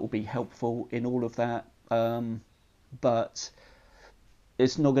that will be helpful in all of that. But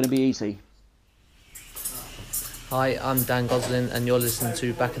it's not going to be easy. Hi, I'm Dan Gosling, and you're listening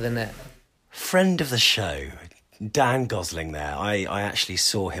to Back of the Net. Friend of the show, Dan Gosling there. I actually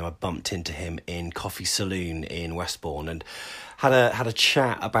saw him. I bumped into him in Coffee Saloon in Westbourne and had a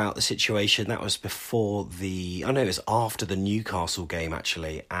chat about the situation. That was before it was after the Newcastle game,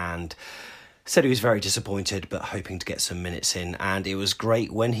 actually, and said he was very disappointed but hoping to get some minutes in, and it was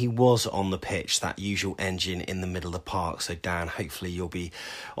great when he was on the pitch, that usual engine in the middle of the park. So Dan, hopefully you'll be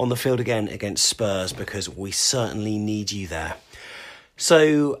on the field again against Spurs, because we certainly need you there.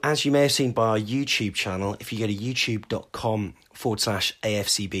 So, as you may have seen by our YouTube channel, if you go to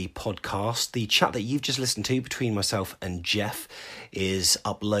youtube.com/AFCB podcast, the chat that you've just listened to between myself and Jeff is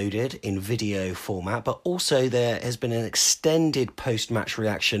uploaded in video format, but also there has been an extended post-match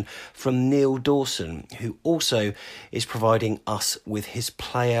reaction from Neil Dawson, who also is providing us with his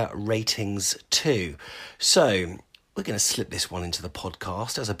player ratings too. So, we're going to slip this one into the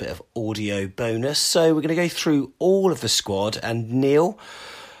podcast as a bit of audio bonus. So we're going to go through all of the squad. And Neil,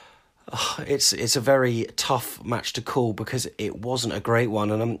 it's a very tough match to call because it wasn't a great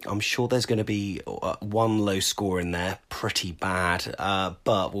one. And I'm sure there's going to be one low score in there, pretty bad.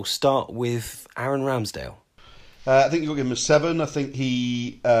 But we'll start with Aaron Ramsdale. I think you'll give him a 7. I think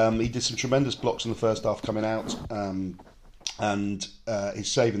he did some tremendous blocks in the first half coming out. And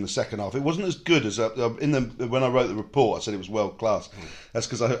his save in the second half, it wasn't as good as when I wrote the report. I said it was world class. That's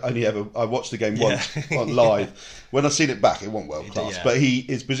because I watched the game once on live. When I seen it back, it wasn't world class. Yeah. But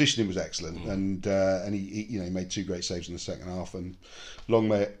his positioning was excellent, and he made 2 great saves in the second half. And long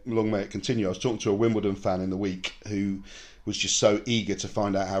may it continue. I was talking to a Wimbledon fan in the week who was just so eager to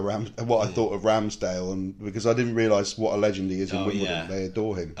find out what I thought of Ramsdale, and because I didn't realise what a legend he is in Wimbledon. Yeah. They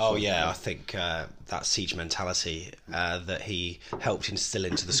adore him. I think that siege mentality that he helped instill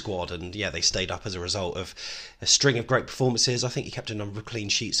into the squad, and they stayed up as a result of a string of great performances. I think he kept a number of clean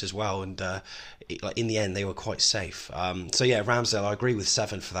sheets as well, and in the end they were quite safe. Ramsdale, I agree with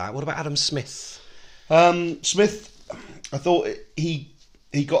 7 for that. What about Adam Smith? Smith, I thought he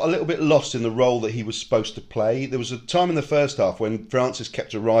got a little bit lost in the role that he was supposed to play. There was a time in the first half when Francis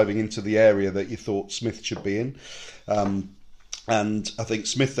kept arriving into the area that you thought Smith should be in. And I think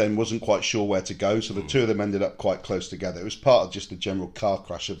Smith then wasn't quite sure where to go, so the two of them ended up quite close together. It was part of just a general car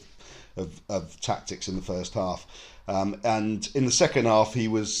crash of tactics in the first half. And in the second half, he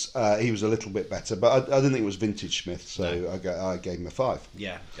was a little bit better, but I didn't think it was vintage Smith, so I gave him a 5.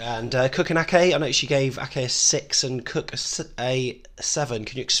 Yeah, and Cook and Ake, I noticed you gave Ake a 6 and Cook a 7.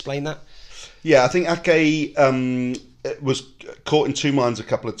 Can you explain that? Yeah, I think Ake was caught in two minds a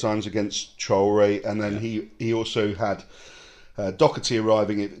couple of times against Traoré, and then he also had Doherty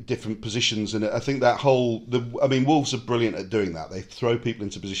arriving at different positions, and I think that Wolves are brilliant at doing that. They throw people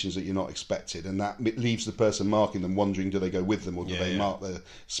into positions that you're not expected, and that leaves the person marking them wondering, do they go with them or do they mark the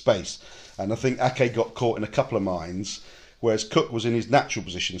space? And I think Ake got caught in a couple of minds, whereas Cook was in his natural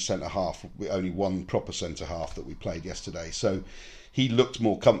position as centre half, with only one proper centre half that we played yesterday. So he looked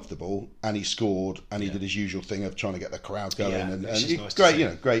more comfortable, and he scored, and he did his usual thing of trying to get the crowd going. And nice,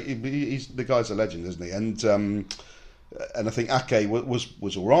 great, great. The guy's a legend, isn't he? And I think Ake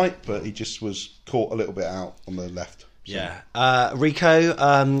was all right, but he just was caught a little bit out on the left. So. Yeah. Rico,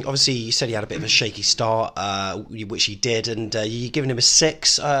 obviously you said he had a bit of a shaky start, which he did, and you're giving him a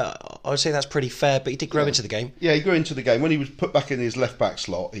 6. I would say that's pretty fair, but he did grow into the game. Yeah, he grew into the game. When he was put back in his left-back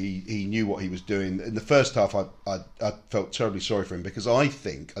slot, he knew what he was doing. In the first half, I felt terribly sorry for him, because I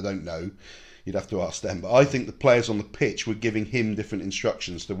don't know, you'd have to ask them, but I think the players on the pitch were giving him different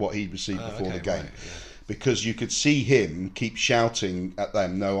instructions to what he'd received before the game. Right, yeah. Because you could see him keep shouting at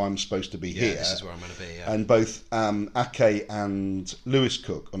them, "No, I'm supposed to be here. This is where I'm going to be." Yeah. And both Ake and Lewis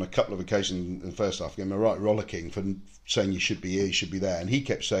Cook, on a couple of occasions in the first half, gave him a right rollicking for saying you should be here, you should be there, and he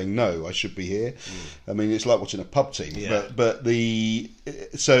kept saying, "No, I should be here." I mean, it's like watching a pub team. Yeah.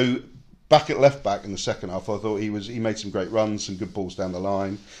 So back at left back in the second half, I thought he made some great runs, some good balls down the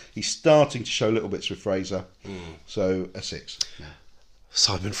line. He's starting to show little bits with Fraser, so a 6. Yeah.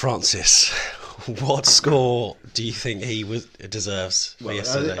 Simon Francis, what score do you think he deserves for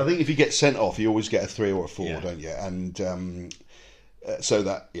yesterday? I think if you get sent off, you always get a 3 or a 4, don't you? And so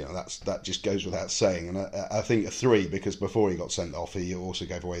that that just goes without saying. And I think a 3, because before he got sent off, he also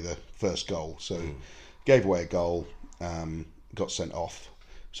gave away the first goal. So gave away a goal, got sent off.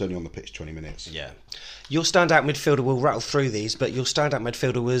 It's only on the pitch 20 minutes. Yeah. Your standout midfielder, we'll rattle through these, but your standout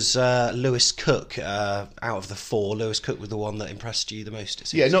midfielder was Lewis Cook. Out of the 4, Lewis Cook was the one that impressed you the most, it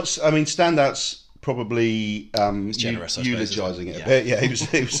seems. Standouts probably eulogising it a bit. Yeah, he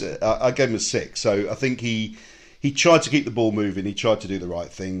was I gave him a 6. So I think he tried to keep the ball moving. He tried to do the right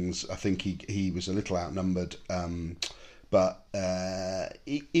things. I think he was a little outnumbered, but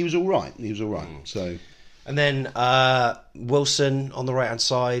he was all right. So. And then Wilson on the right-hand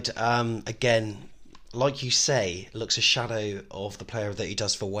side, again, like you say, looks a shadow of the player that he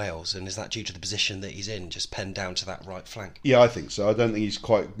does for Wales. And is that due to the position that he's in, just penned down to that right flank? Yeah, I think so. I don't think he's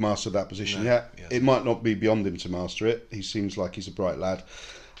quite mastered that position yet. Yeah. It might not be beyond him to master it. He seems like he's a bright lad.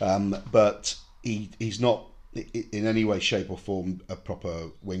 But he's not in any way, shape or form a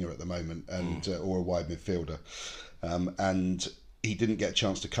proper winger at the moment, and or a wide midfielder. And he didn't get a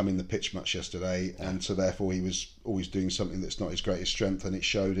chance to come in the pitch much yesterday, and so therefore he was always doing something that's not his greatest strength, and it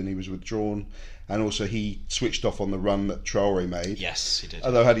showed, and he was withdrawn. And also he switched off on the run that Traoré made. Yes, he did.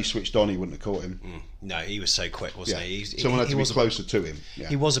 Although had he switched on, he wouldn't have caught him. No, he was so quick, wasn't he? Someone had to be closer to him. Yeah.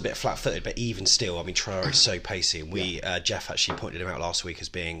 He was a bit flat-footed, but even still, I mean, Traoré is so pacey, and Jeff actually pointed him out last week as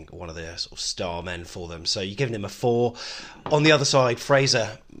being one of the sort of star men for them. So you're giving him a 4. On the other side,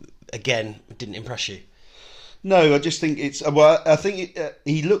 Fraser, again, didn't impress you. No, I just think I think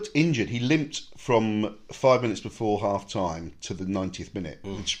he looked injured. He limped from 5 minutes before half time to the 90th minute,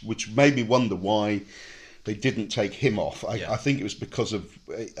 which made me wonder why they didn't take him off. I think it was because of,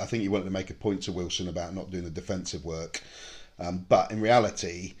 I think he wanted to make a point to Wilson about not doing the defensive work. But in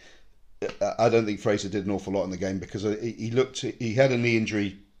reality, I don't think Fraser did an awful lot in the game, because he had a knee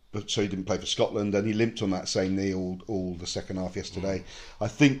injury, so he didn't play for Scotland, and he limped on that same knee all the second half yesterday. I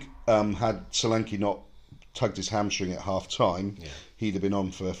think had Solanke not tugged his hamstring at half time, he'd have been on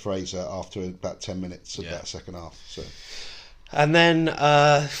for Fraser after about 10 minutes of that second half. So. And then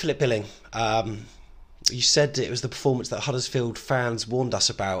Philip Billing, you said it was the performance that Huddersfield fans warned us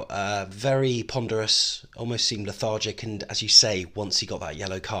about. Very ponderous, almost seemed lethargic, and as you say, once he got that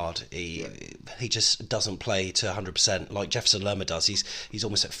yellow card, he just doesn't play to 100% like Jefferson Lerma does. He's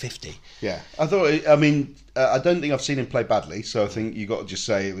almost at 50. Yeah, I don't think I've seen him play badly, so I think you got to just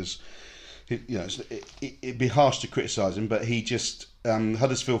say it was. It'd be harsh to criticise him, but he just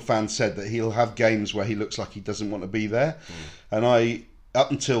Huddersfield fans said that he'll have games where he looks like he doesn't want to be there, and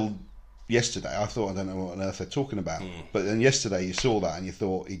up until yesterday I thought, I don't know what on earth they're talking about, but then yesterday you saw that and you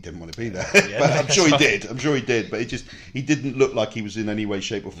thought he didn't want to be there. But I'm sure he did, but he didn't look like he was in any way,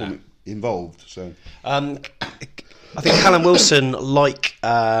 shape or form involved. So I think Callum Wilson, like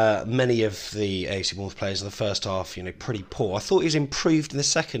many of the AFC Bournemouth players in the first half, pretty poor. I thought he was improved in the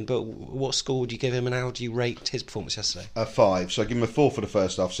second, but what score would you give him, and how do you rate his performance yesterday? A 5. So I give him a 4 for the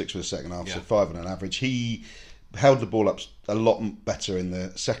first half, 6 for the second half, so 5 on an average. He held the ball up a lot better in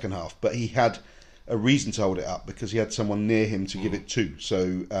the second half, but he had a reason to hold it up because he had someone near him to give it to.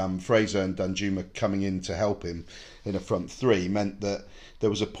 So Fraser and Danjuma coming in to help him in a front three meant that there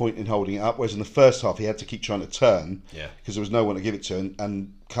was a point in holding it up, whereas in the first half he had to keep trying to turn because there was no one to give it to,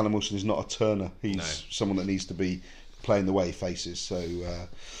 and Callum Wilson is not a turner. He's someone that needs to be playing the way he faces. So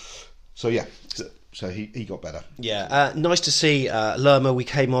he got better. Yeah, nice to see Lerma. Who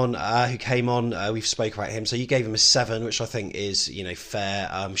came on. We've spoke about him. So you gave him a 7, which I think is fair.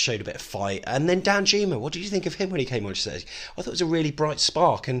 Showed a bit of fight, and then Danjuma. What did you think of him when he came on today? I thought it was a really bright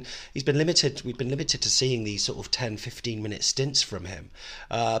spark, and he's been limited. We've been limited to seeing these sort of 10-15 minute stints from him,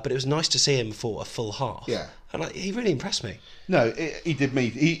 but it was nice to see him for a full half. Yeah. And he really impressed me. No, he did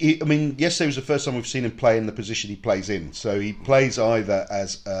me. I mean, yesterday was the first time we've seen him play in the position he plays in. So he plays either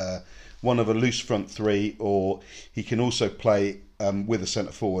as one of a loose front three, or he can also play with a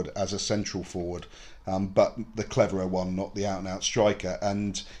centre forward as a central forward, but the cleverer one, not the out-and-out striker.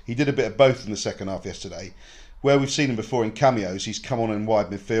 And he did a bit of both in the second half yesterday. Where we've seen him before in cameos, he's come on in wide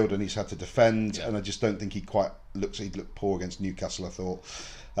midfield and he's had to defend, and I just don't think he'd looked poor against Newcastle, I thought.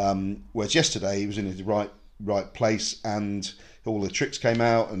 Whereas yesterday he was in his right place and all the tricks came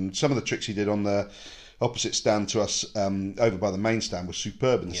out, and some of the tricks he did on the opposite stand to us over by the main stand was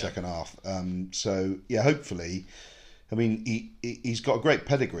superb in the second half. So hopefully, I mean, he's got a great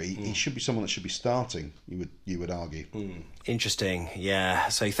pedigree. He should be someone that should be starting, you would argue. Interesting, yeah.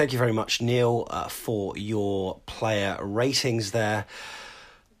 So thank you very much, Neil, for your player ratings there.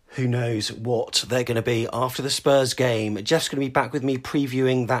 Who knows what they're going to be after the Spurs game. Jeff's going to be back with me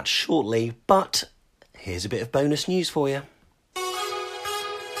previewing that shortly, but here's a bit of bonus news for you.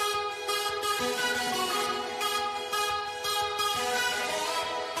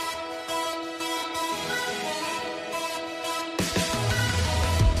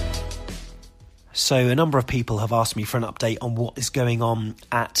 So a number of people have asked me for an update on what is going on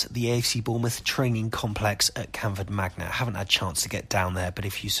at the AFC Bournemouth training complex at Canford Magna. I haven't had a chance to get down there, but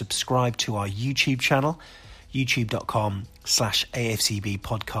if you subscribe to our YouTube channel, youtube.com/AFCB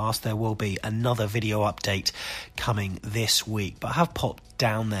podcast, there will be another video update coming this week. But I have popped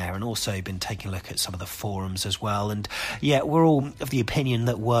down there and also been taking a look at some of the forums as well. And yeah, we're all of the opinion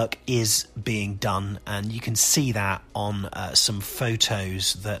that work is being done, and you can see that on some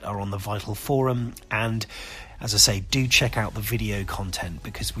photos that are on the Vital forum. And as I say, do check out the video content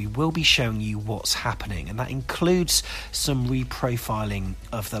because we will be showing you what's happening, and that includes some reprofiling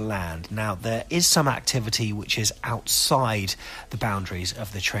of the land. Now, there is some activity which is outside the boundaries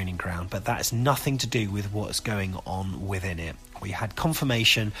of the training ground, but that has nothing to do with what's going on within it. We had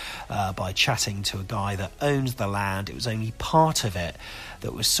confirmation by chatting to a guy that owns the land. It was only part of it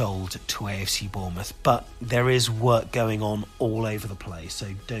that was sold to AFC Bournemouth, but there is work going on all over the place, so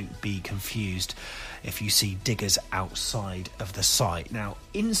don't be confused if you see diggers outside of the site. Now,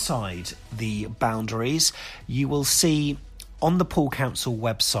 inside the boundaries, you will see on the Poole Council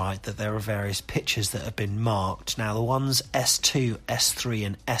website that there are various pitches that have been marked. Now, the ones S2, S3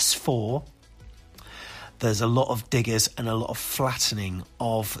 and S4, there's a lot of diggers and a lot of flattening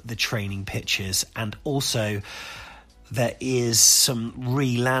of the training pitches, and also there is some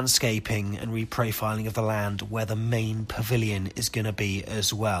re-landscaping and reprofiling of the land where the main pavilion is going to be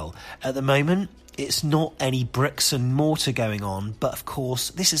as well. At the moment, it's not any bricks and mortar going on, but of course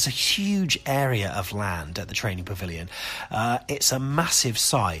this is a huge area of land at the training pavilion. It's a massive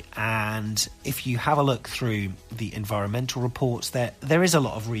site, and if you have a look through the environmental reports, there is a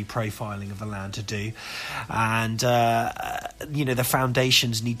lot of reprofiling of the land to do, and the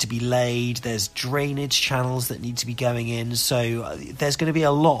foundations need to be laid. There's drainage channels that need to be going in, so there's going to be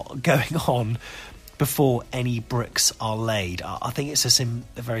a lot going on before any bricks are laid. I think it's a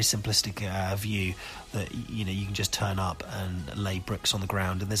very simplistic view that you can just turn up and lay bricks on the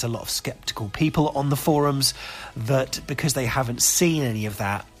ground, and there's a lot of sceptical people on the forums that, because they haven't seen any of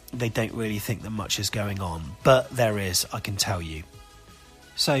that, they don't really think that much is going on, but there is, I can tell you.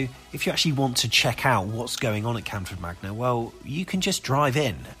 So if you actually want to check out what's going on at Canford Magna, well, you can just drive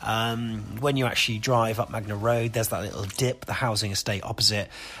in. When you actually drive up Magna Road, there's that little dip, the housing estate opposite,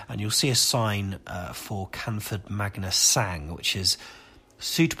 and you'll see a sign for Canford Magna Sang, which is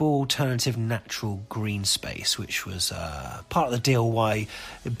suitable alternative natural green space, which was part of the deal why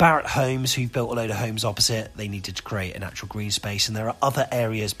Barratt Homes, who built a load of homes opposite, they needed to create a natural green space, and there are other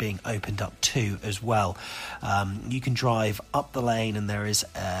areas being opened up too as well. You can drive up the lane and there is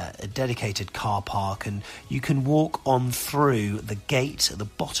a dedicated car park, and you can walk on through the gate at the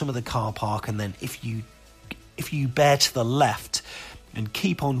bottom of the car park, and then if you bear to the left, and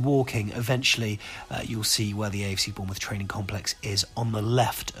keep on walking, eventually you'll see where the AFC Bournemouth training complex is on the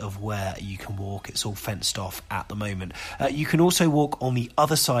left of where you can walk. It's all fenced off at the moment. You can also walk on the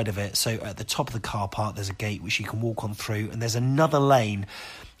other side of it. So at the top of the car park, there's a gate which you can walk on through, and there's another lane,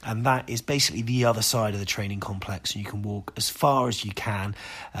 and that is basically the other side of the training complex, and you can walk as far as you can,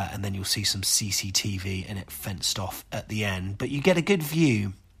 and then you'll see some CCTV and it fenced off at the end. But you get a good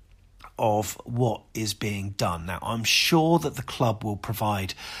view of what is being done. Now, I'm sure that the club will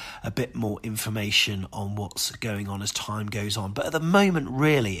provide a bit more information on what's going on as time goes on, but at the moment,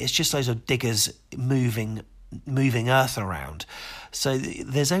 really, it's just those diggers moving earth around. So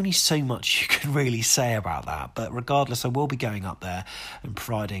there's only so much you can really say about that. But regardless, I will be going up there and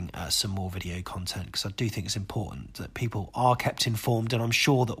providing some more video content, because I do think it's important that people are kept informed. And I'm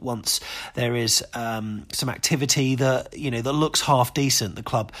sure that once there is some activity that that looks half decent, the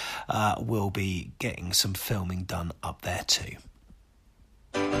club will be getting some filming done up there too.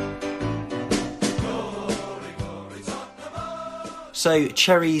 So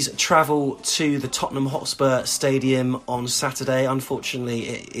Cherries travel to the Tottenham Hotspur Stadium on Saturday. Unfortunately,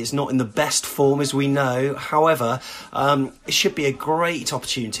 it is not in the best form, as we know. However, it should be a great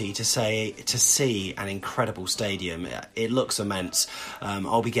opportunity to see an incredible stadium. It looks immense.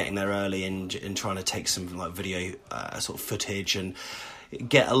 I'll be getting there early and trying to take some video sort of footage and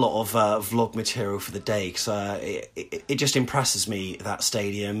get a lot of vlog material for the day, because it just impresses me, that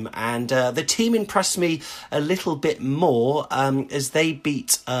stadium. And the team impressed me a little bit more as they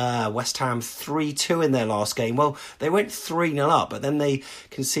beat West Ham 3-2 in their last game. Well, they went 3-0 up, but then they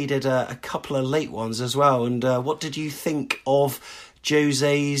conceded a couple of late ones as well. And what did you think of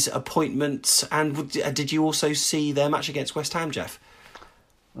Jose's appointment? And did you also see their match against West Ham, Jeff?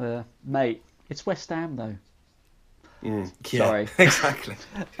 Mate, it's West Ham, though. Sorry. Exactly.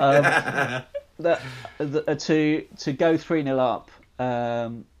 To go 3-0 up,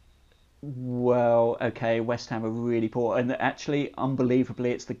 well, okay, West Ham are really poor, and actually, unbelievably,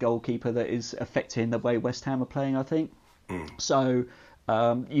 it's the goalkeeper that is affecting the way West Ham are playing, I think. So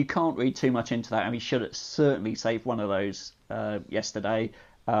you can't read too much into that. I mean, he should have certainly saved one of those yesterday,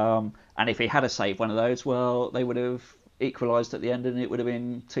 and if he had saved one of those, well, they would have equalised at the end and it would have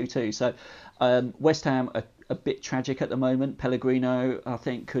been 2-2. So West Ham are a bit tragic at the moment. Pellegrino, I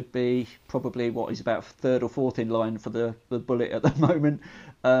think, could be probably he's about third or fourth in line for the bullet at the moment.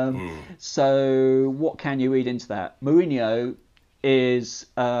 So what can you read into that? Mourinho is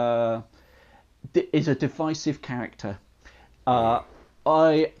a divisive character.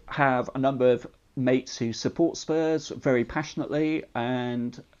 I have a number of mates who support Spurs very passionately,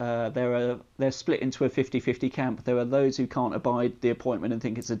 and they're split into a 50-50 camp. There are those who can't abide the appointment and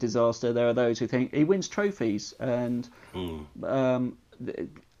think it's a disaster. There are those who think he wins trophies, and I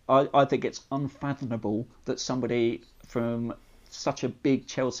think it's unfathomable that somebody from such a big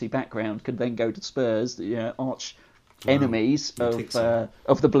Chelsea background could then go to Spurs, arch enemies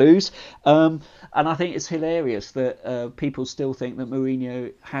of the Blues, and I think it's hilarious that people still think that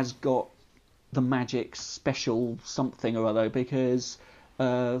Mourinho has got the magic special something or other, because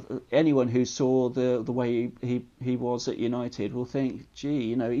anyone who saw the way he was at United will think,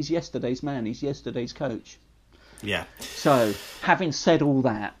 gee, he's yesterday's man, he's yesterday's coach. Yeah. So, having said all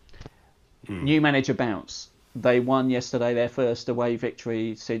that, new manager bounce. They won yesterday, their first away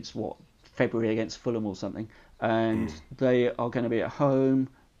victory since February against Fulham or something, and they are going to be at home.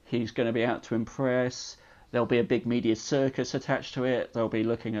 He's going to be out to impress. There'll be a big media circus attached to it. They'll be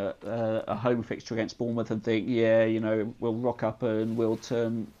looking at a home fixture against Bournemouth and think, we'll rock up and we'll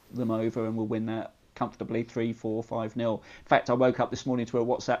turn them over and we'll win that comfortably 3-4, 5-0. In fact, I woke up this morning to a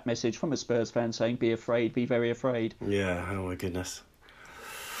WhatsApp message from a Spurs fan saying, be afraid, be very afraid. Yeah, oh my goodness.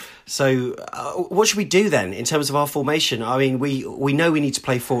 So what should we do then in terms of our formation? I mean, we know we need to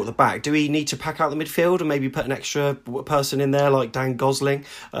play four at the back. Do we need to pack out the midfield and maybe put an extra person in there like Dan Gosling?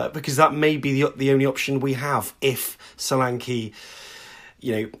 Because that may be the only option we have if Solanke,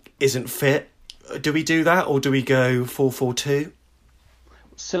 isn't fit. Do we do that, or do we go 4-4-2?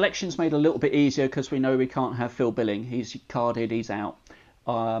 Selection's made a little bit easier because we know we can't have Phil Billing. He's carded, he's out.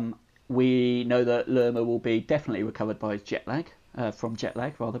 We know that Lerma will be definitely recovered by jet lag. From jet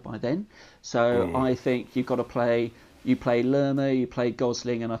lag by then. So I think you've got to play Lerma, you play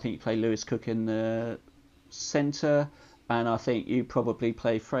Gosling, and I think you play Lewis Cook in the centre, and I think you probably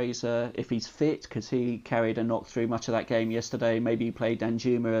play Fraser if he's fit, because he carried a knock through much of that game yesterday. Maybe you play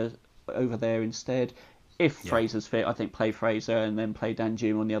Danjuma over there instead. If Fraser's fit, I think play Fraser and then play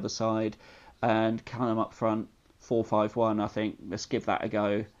Danjuma on the other side and Callum up front, 4-5-1. I think let's give that a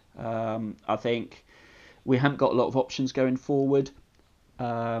go. I think we haven't got a lot of options going forward.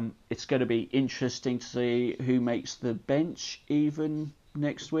 It's going to be interesting to see who makes the bench even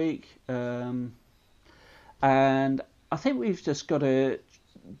next week. And I think we've just got to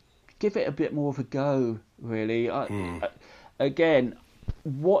give it a bit more of a go, really. Again,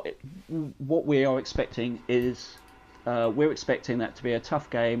 what we are expecting is we're expecting that to be a tough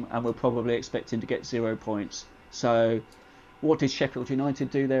game, and we're probably expecting to get 0 points. So what did Sheffield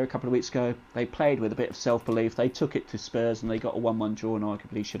United do there a couple of weeks ago? They played with a bit of self-belief. They took it to Spurs and they got a 1-1 draw and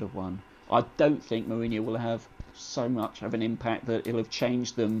arguably should have won. I don't think Mourinho will have so much of an impact that it'll have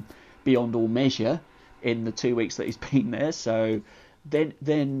changed them beyond all measure in the 2 weeks that he's been there. So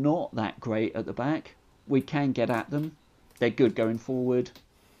they're not that great at the back. We can get at them. They're good going forward.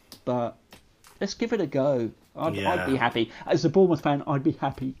 But let's give it a go. I'd be happy. As a Bournemouth fan, I'd be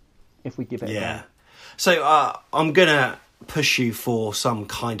happy if we give it a go. So I'm going to push you for some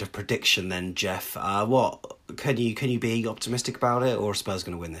kind of prediction then, Jeff. What can you be optimistic about it, or are Spurs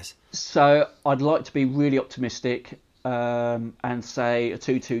going to win this? So I'd like to be really optimistic and say a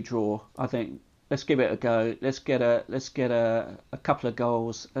 2-2 draw. I think let's give it a go. Let's get a couple of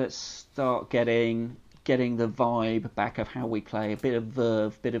goals. Let's start getting the vibe back of how we play. A bit of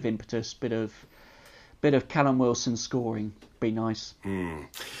verve, bit of impetus, bit of Callum Wilson scoring. Be nice.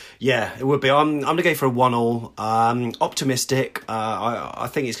 Yeah, it would be. I'm going to go for a 1-1. Optimistic. I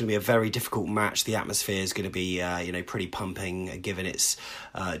think it's going to be a very difficult match. The atmosphere is going to be pretty pumping, given it's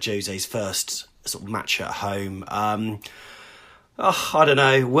Jose's first sort of match at home. I don't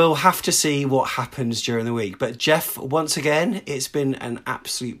know. We'll have to see what happens during the week. But Jeff, once again, it's been an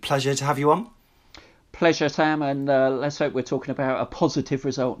absolute pleasure to have you on. Pleasure, Sam, and let's hope we're talking about a positive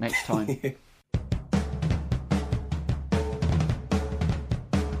result next time.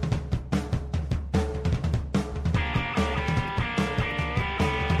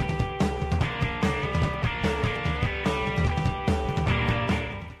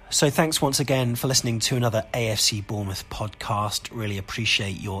 So thanks once again for listening to another AFC Bournemouth podcast. Really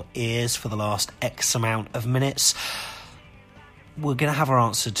appreciate your ears for the last X amount of minutes. We're going to have our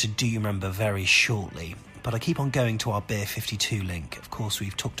answer to Do You Remember very shortly, but I keep on going to our Beer 52 link. Of course,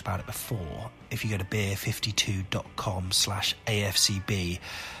 we've talked about it before. If you go to beer52.com/AFCB,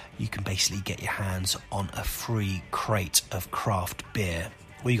 you can basically get your hands on a free crate of craft beer.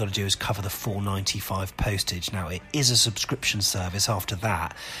 All you got to do is cover the $4.95 postage. Now, it is a subscription service after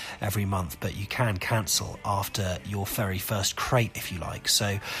that every month, but you can cancel after your very first crate if you like.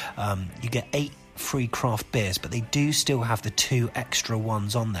 So you get 8 free craft beers, but they do still have the 2 extra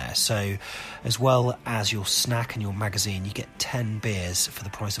ones on there. So as well as your snack and your magazine, you get 10 beers for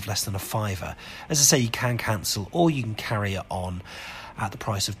the price of less than a £5. As I say, you can cancel or you can carry it on at the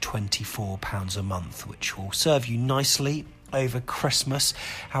price of £24 a month, which will serve you nicely over Christmas.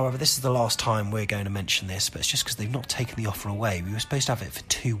 However, this is the last time we're going to mention this, but it's just because they've not taken the offer away. We were supposed to have it for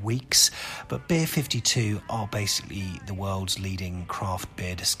 2 weeks, but Beer 52 are basically the world's leading craft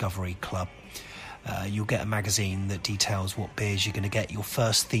beer discovery club. You'll get a magazine that details what beers you're going to get. Your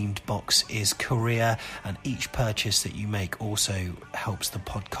first themed box is Korea, and each purchase that you make also helps the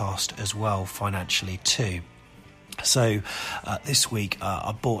podcast as well financially too. So this week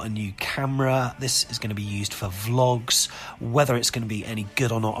I bought a new camera. This is going to be used for vlogs. Whether it's going to be any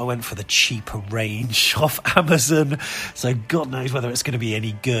good or not, I went for the cheaper range off Amazon, so God knows whether it's going to be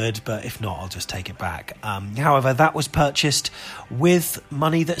any good, but if not, I'll just take it back. However, that was purchased with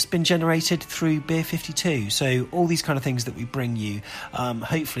money that's been generated through Beer 52. So all these kind of things that we bring you,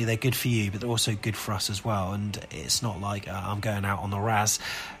 hopefully they're good for you, but they're also good for us as well. And it's not like I'm going out on the Raz.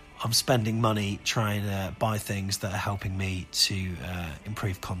 I'm spending money trying to buy things that are helping me to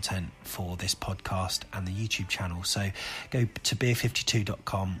improve content for this podcast and the YouTube channel. So go to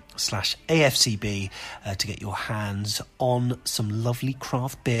beer52.com/AFCB to get your hands on some lovely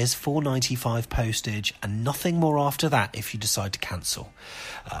craft beers, $4.95 postage, and nothing more after that if you decide to cancel.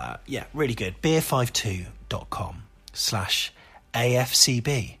 Yeah, really good.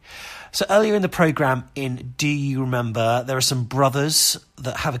 beer52.com/AFCB. So earlier in the programme, in Do You Remember, there are some brothers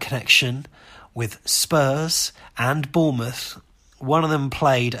that have a connection with Spurs and Bournemouth. One of them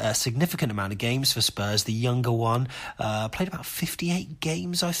played a significant amount of games for Spurs. The younger one played about 58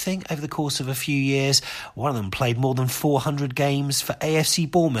 games, I think, over the course of a few years. One of them played more than 400 games for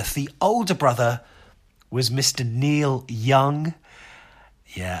AFC Bournemouth. The older brother was Mr. Neil Young.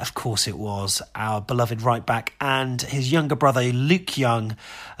 Yeah, of course it was, our beloved right-back, and his younger brother, Luke Young,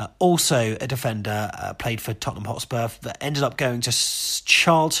 also a defender, played for Tottenham Hotspur, that ended up going to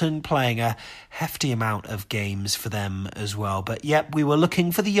Charlton, playing a hefty amount of games for them as well. But yep, we were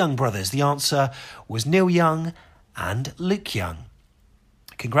looking for the Young brothers. The answer was Neil Young and Luke Young.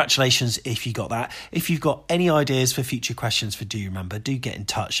 congratulations if you got that. If you've got any ideas for future questions for Do You Remember, do get in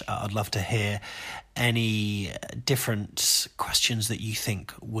touch. I'd love to hear any different questions that you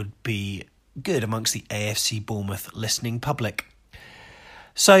think would be good amongst the AFC Bournemouth listening public.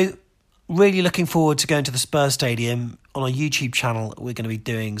 So, really looking forward to going to the Spurs Stadium. On our YouTube channel, we're going to be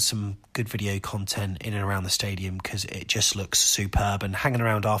doing some good video content in and around the stadium because it just looks superb, and hanging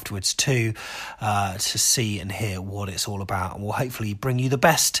around afterwards too to see and hear what it's all about. And we'll hopefully bring you the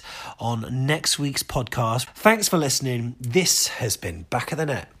best on next week's podcast. Thanks for listening. This has been Back of the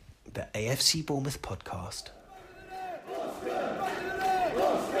Net, the AFC Bournemouth podcast.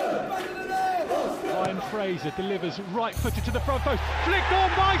 Ryan Fraser delivers right-footed to the front post, flicked on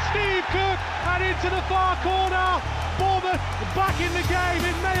by Steve Cook and into the far corner. Bournemouth back in the game.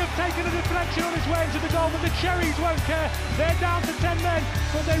 It may have taken a deflection on its way into the goal, but the Cherries won't care. They're down to 10 men,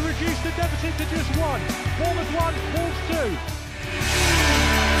 but they reduce the deficit to just 1. Bournemouth 1, Wolves 2.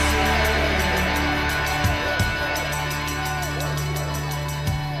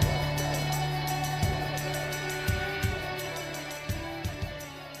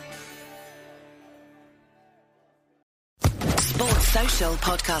 Social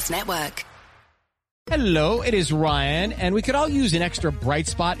Podcast Network. Hello, it is Ryan, and we could all use an extra bright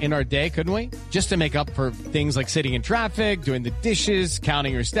spot in our day, couldn't we? Just to make up for things like sitting in traffic, doing the dishes,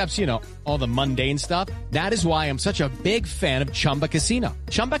 counting your steps, you know, all the mundane stuff. That is why I'm such a big fan of Chumba Casino.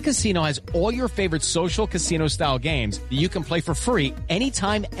 Chumba Casino has all your favorite social casino-style games that you can play for free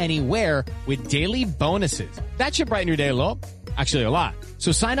anytime, anywhere with daily bonuses. That should brighten your day a little. Actually, a lot.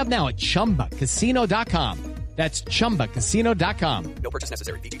 So sign up now at ChumbaCasino.com. That's ChumbaCasino.com. No purchase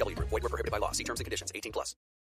necessary. VGW Group. Void where prohibited by law. See terms and conditions. 18+.